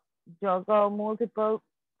juggle multiple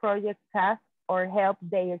project tasks or help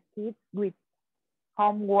their kids with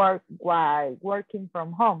homework while working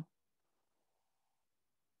from home.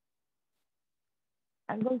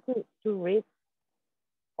 I'm going to read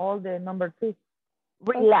all the number two.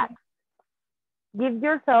 Relax. Give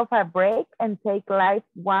yourself a break and take life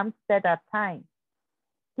one step at a time.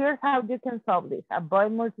 Here's how you can solve this.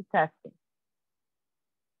 Avoid multitasking.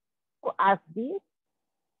 As this,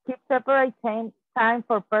 keep separate time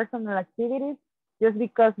for personal activities. Just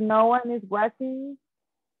because no one is watching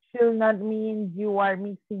should not mean you are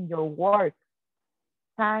mixing your work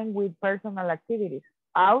time with personal activities.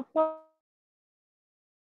 Also,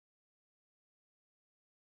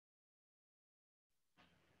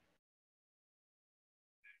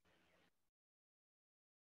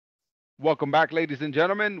 welcome back, ladies and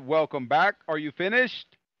gentlemen. Welcome back. Are you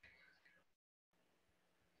finished?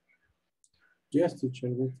 Yes, teacher,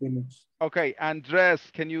 we finished. Okay, Andres,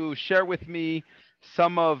 can you share with me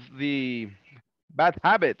some of the bad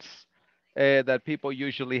habits that people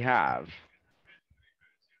usually have?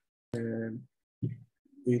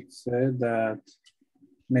 It said that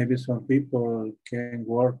maybe some people can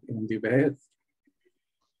work in the bed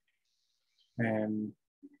and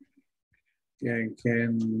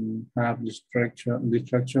can have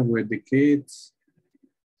distraction with the kids,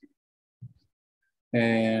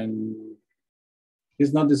 and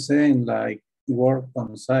it's not the same like work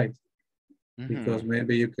on site, because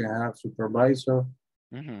maybe you can have supervisor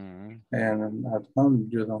and at home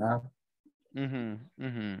you don't have.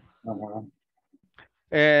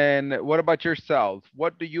 And what about yourself?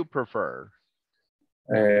 What do you prefer?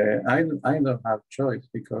 I don't have choice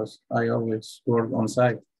because I always work on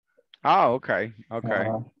site. Oh, okay. Okay.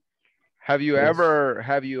 Have you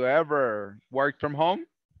ever worked from home?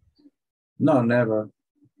 No, never.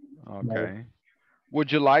 Okay. Never. Would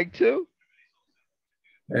you like to?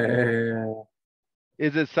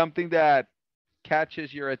 Is it something that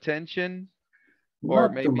catches your attention? Or Not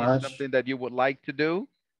too maybe much. something that you would like to do?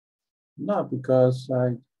 No, because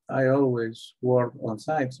I always work on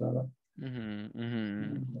site, so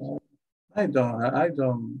I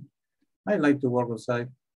like to work on site.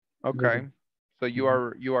 Okay. So you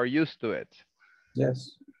are used to it.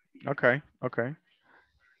 Yes. Okay. Okay.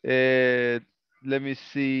 Let me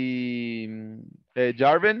see.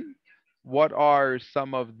 Jarvin, what are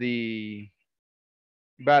some of the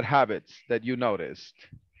bad habits that you noticed?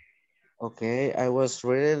 Okay, I was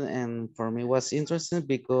reading and for me was interesting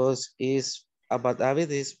because it's about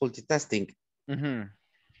habit is multitasking.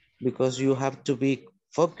 Because you have to be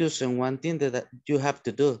focused on one thing that you have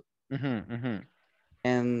to do.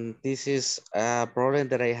 And this is a problem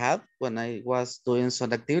that I had when I was doing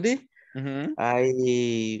some activity.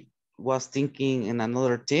 I was thinking in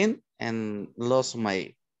another thing and lost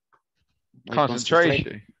my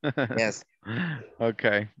concentration. Yes.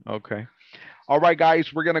 Okay. Okay. All right,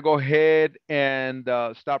 guys, we're gonna go ahead and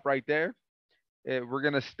stop right there. We're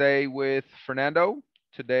gonna stay with Fernando.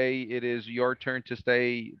 Today, it is your turn to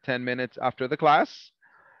stay 10 minutes after the class.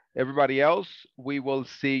 Everybody else, we will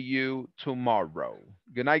see you tomorrow.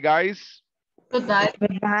 Good night, guys. Good night.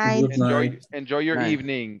 Good night. Good night. Enjoy your Night.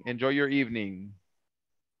 evening. Enjoy your evening.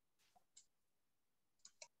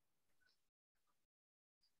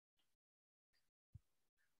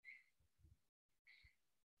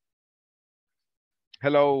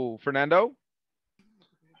 Hello, Fernando.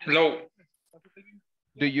 Hello.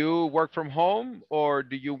 Do you work from home or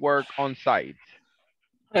do you work on site?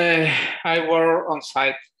 I work on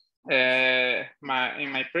site. In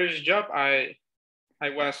my previous job, I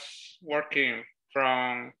was working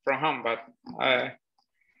from home, but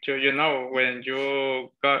you know, when you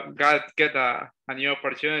get a new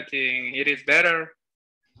opportunity and it is better,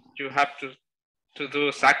 you have to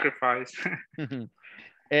do sacrifice.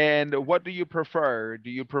 And what do you prefer? Do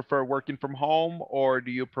you prefer working from home or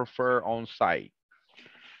do you prefer on site?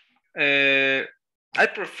 I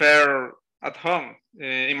prefer at home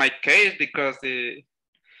in my case because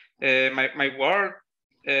my work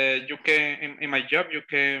you can in my job you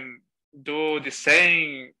can do the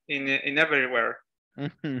same in everywhere.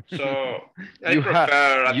 So I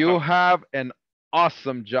prefer at you home. have an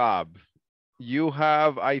awesome job. You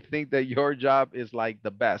have, I think that your job is like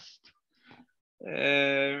the best.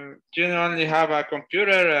 You only have a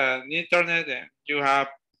computer and internet, and you have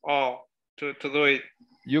all to do it.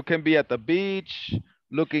 You can be at the beach,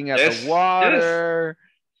 looking at Yes, the water,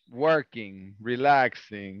 working,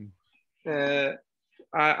 relaxing. I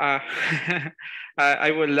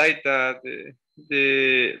I would like that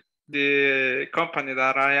the company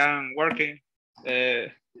that I am working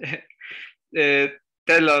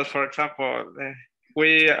tell us, for example,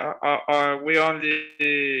 we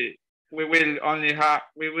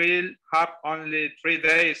will have only 3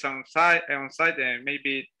 days on site and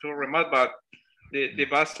maybe 2 remote, but the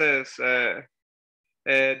bosses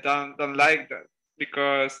don't like that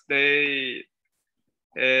because they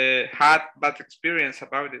had bad experience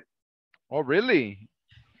about it. Oh, really?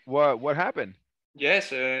 What happened?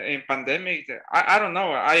 Yes, in pandemic, I don't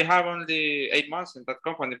know. I have only 8 months in that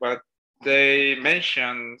company, but they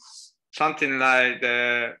mentioned something like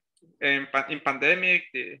in pandemic,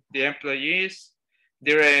 the employees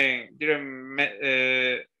didn't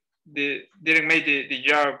make the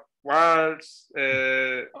job was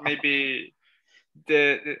maybe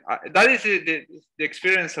that is the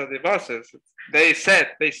experience of the bosses. They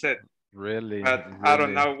said, Really? but I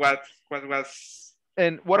don't know what was.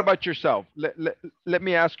 And what about yourself? Let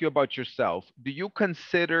me ask you about yourself. Do you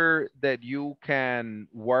consider that you can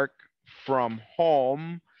work from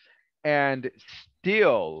home and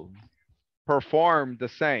still perform the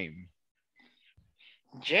same?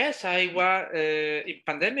 Yes, I was in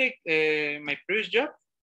pandemic. My previous job,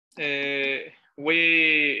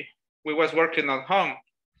 we was working at home.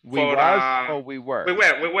 We were?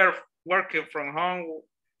 We were working from home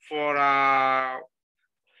for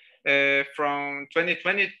from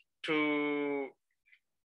 2020 to,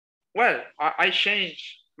 well, I changed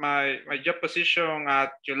my job position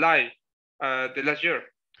at July the last year.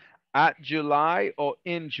 At July or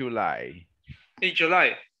in July? In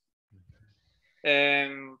July.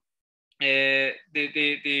 The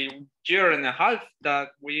year and a half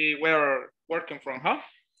that we were working from home,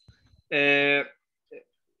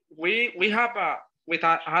 we had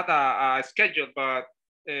a schedule, but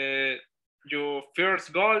your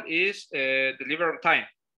first goal is deliver on time.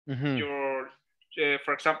 Mm-hmm. Your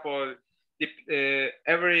for example,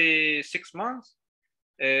 every 6 months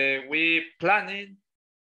we planning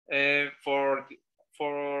for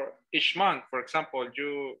each month. For example,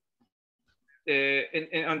 you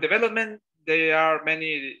on development there are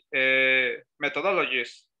many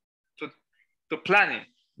methodologies to planning,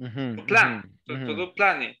 mm-hmm. to plan, mm-hmm. to do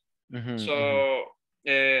planning. Mm-hmm. So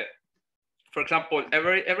for example,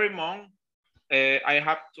 every month I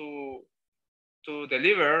have to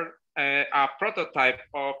deliver a prototype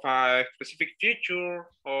of a specific feature,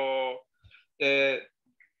 or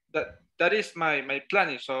that is my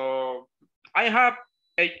planning. So I have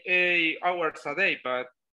 8 hours a day, but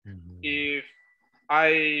if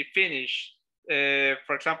I finish,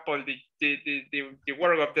 for example, the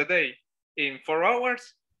work of the day in 4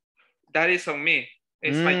 hours, that is on me.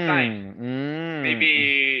 It's my time.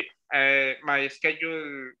 Maybe my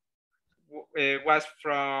schedule was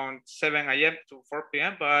from 7 a.m. to 4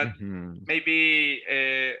 p.m., but maybe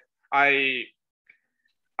I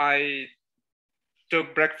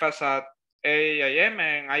took breakfast at 8 a.m.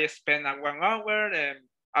 and I spent 1 hour, and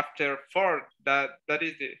after 4, that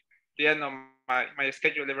is the end of my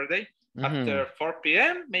schedule every day. After 4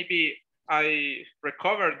 p.m., maybe I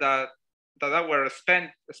recovered that hour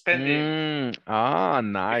spending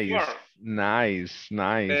Nice, before. nice,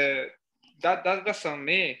 nice. That was on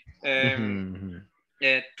me.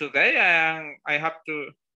 Today I have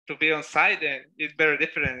to be on site, and it's very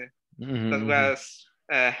different. That was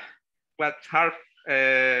what hard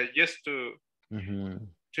used to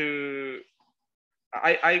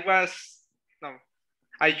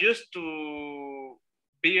I used to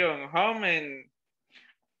be on home, and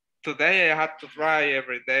today I have to drive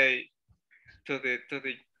every day to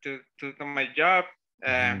my job.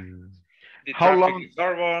 The How traffic long? is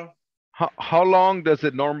horrible. How long does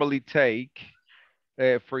it normally take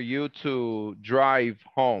for you to drive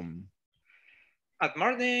home? At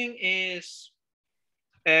morning is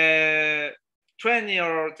 20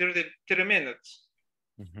 or 30 minutes.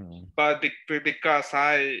 But because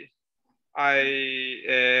I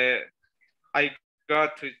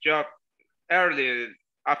got to job early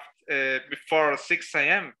before 6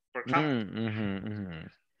 a.m. for example.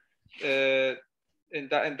 In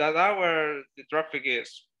that hour, the traffic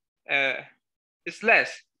is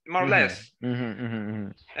less, more or less.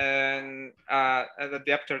 And at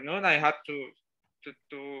the afternoon, I had to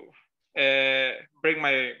bring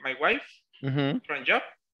my wife from job,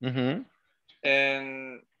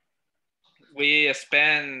 and we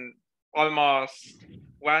spent almost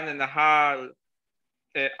 1.5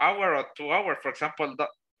 hour or 2 hours. For example,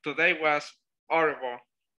 today was horrible.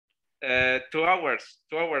 2 hours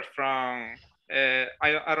from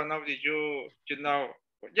I don't know if you know.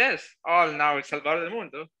 Yes, all now is Salvador del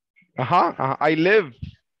Mundo. I live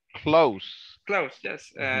close. Close,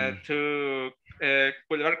 yes. To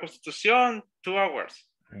Boulevard Constitución, 2 hours.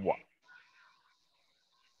 Wow.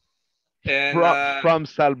 And, from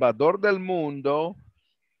Salvador del Mundo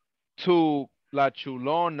to La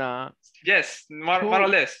Chulona. Yes, more or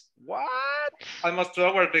less. What? Almost 2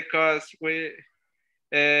 hours, because we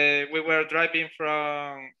were driving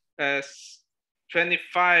from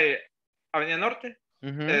 25 Avenida Norte,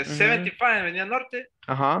 75 Avenida Norte.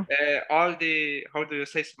 All the, how do you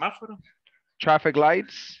say, semáforo? Traffic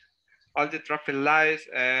lights. All the traffic lights,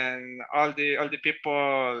 and all the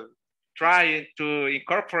people trying to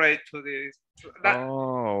incorporate to this. That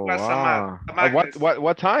was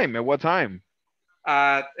what time? At what time?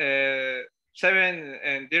 At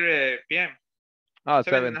 7:30 p.m.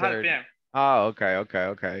 7:30 p.m.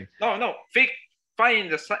 Okay. No,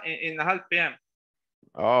 5:30 p.m.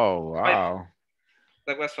 Oh, wow.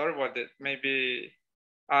 That was horrible. That maybe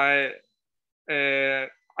I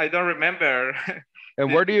don't remember.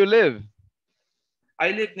 And where do you live?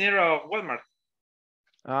 I live near Walmart.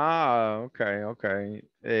 Okay.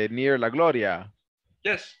 Near La Gloria.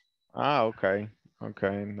 Yes. Okay.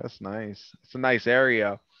 That's nice. It's a nice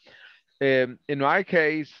area. In my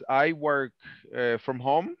case, I work from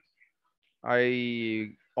home.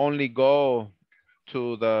 I only go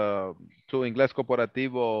to Ingles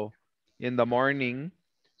Corporativo in the morning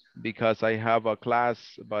because I have a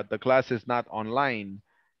class, but the class is not online.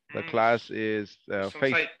 The class is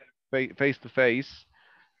face to face.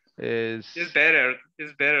 It's better.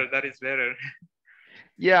 That is better.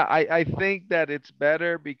 Yeah, I think that it's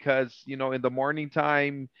better because, in the morning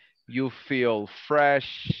time, you feel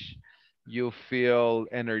fresh, you feel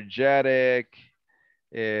energetic.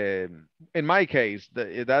 In my case,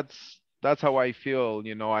 that's how I feel.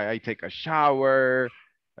 I take a shower,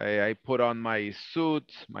 I put on my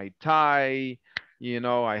suit, my tie,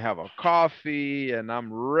 I have a coffee, and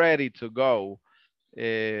I'm ready to go.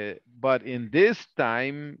 But in this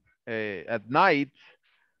time, at night,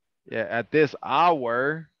 at this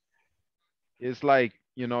hour, it's like,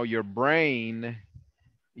 your brain,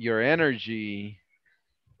 your energy,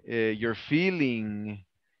 your feeling,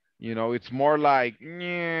 it's more like,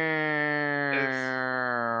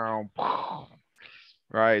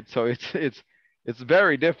 right? So it's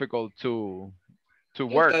very difficult to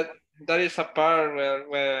work. That is a part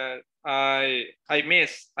where I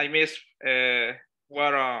miss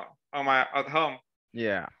work at home.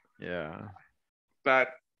 Yeah. But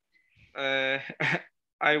I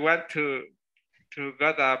want to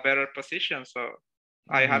get a better position, so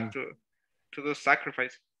I have to do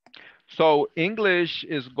sacrifice. So English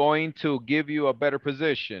is going to give you a better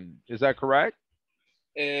position. Is that correct?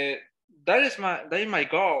 That is my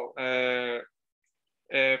goal. For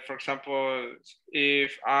example,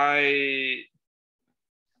 if I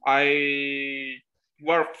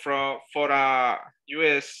work for a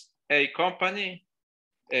USA company,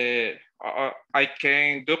 I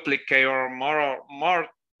can duplicate or more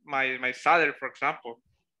my salary, for example.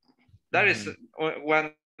 That is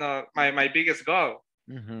one of my biggest goal.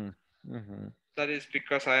 That is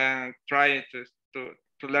because I am trying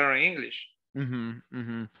to learn English.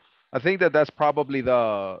 I think that that's probably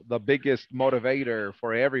the biggest motivator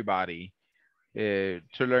for everybody to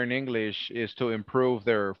learn English is to improve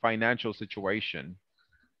their financial situation.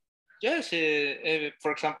 Yes,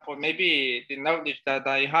 for example, maybe the knowledge that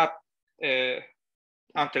I have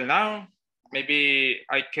until now, maybe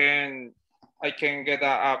I can get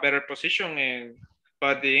a better position,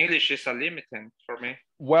 but the English is a limiting for me.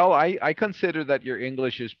 Well, I consider that your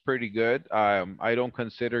English is pretty good. I don't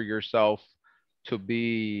consider yourself to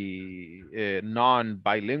be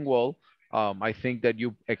non-bilingual. I think that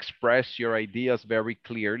you express your ideas very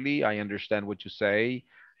clearly. I understand what you say.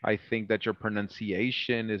 I think that your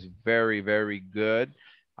pronunciation is very, very good.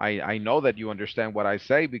 I know that you understand what I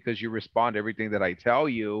say because you respond to everything that I tell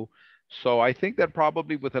you. So I think that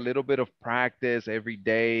probably with a little bit of practice every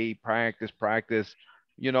day, practice,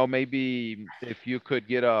 you know, maybe if you could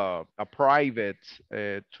get a private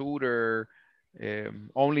tutor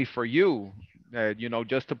only for you, you know,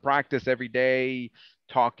 just to practice every day,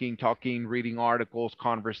 talking, reading articles,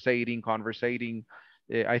 conversating.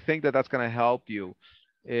 I think that that's going to help you.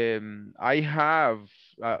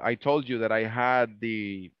 I told you that I had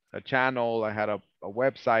a channel, I had a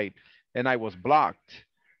website, and I was blocked.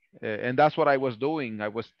 And that's what I was doing. I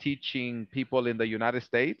was teaching people in the United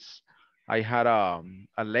States. I had a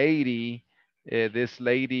lady, this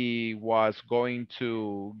lady was going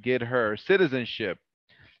to get her citizenship.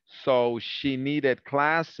 So she needed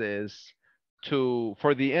classes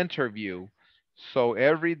for the interview. So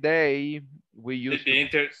every day we used the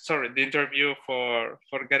interview for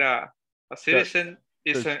get a citizen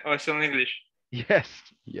is also in English. Yes,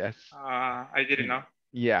 yes. I didn't know.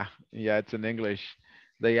 Yeah, it's in English.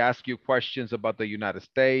 They ask you questions about the United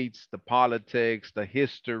States, the politics, the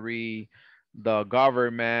history, the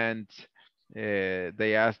government.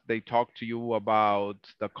 They talk to you about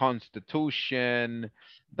the Constitution,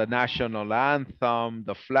 the national anthem,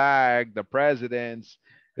 the flag, the presidents.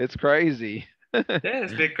 It's crazy.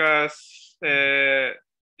 Yes, because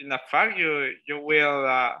in a fact you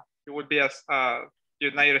will be a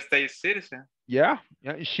United States citizen. Yeah,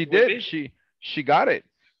 she did. She got it.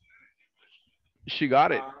 She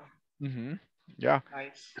got it. Yeah.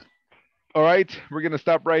 Nice. All right, we're gonna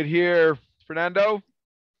stop right here, Fernando.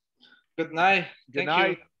 Good night. Good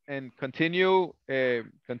night, and continue.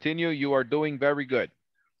 Continue. You are doing very good.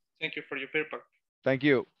 Thank you for your feedback. Thank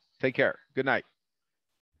you. Take care. Good night.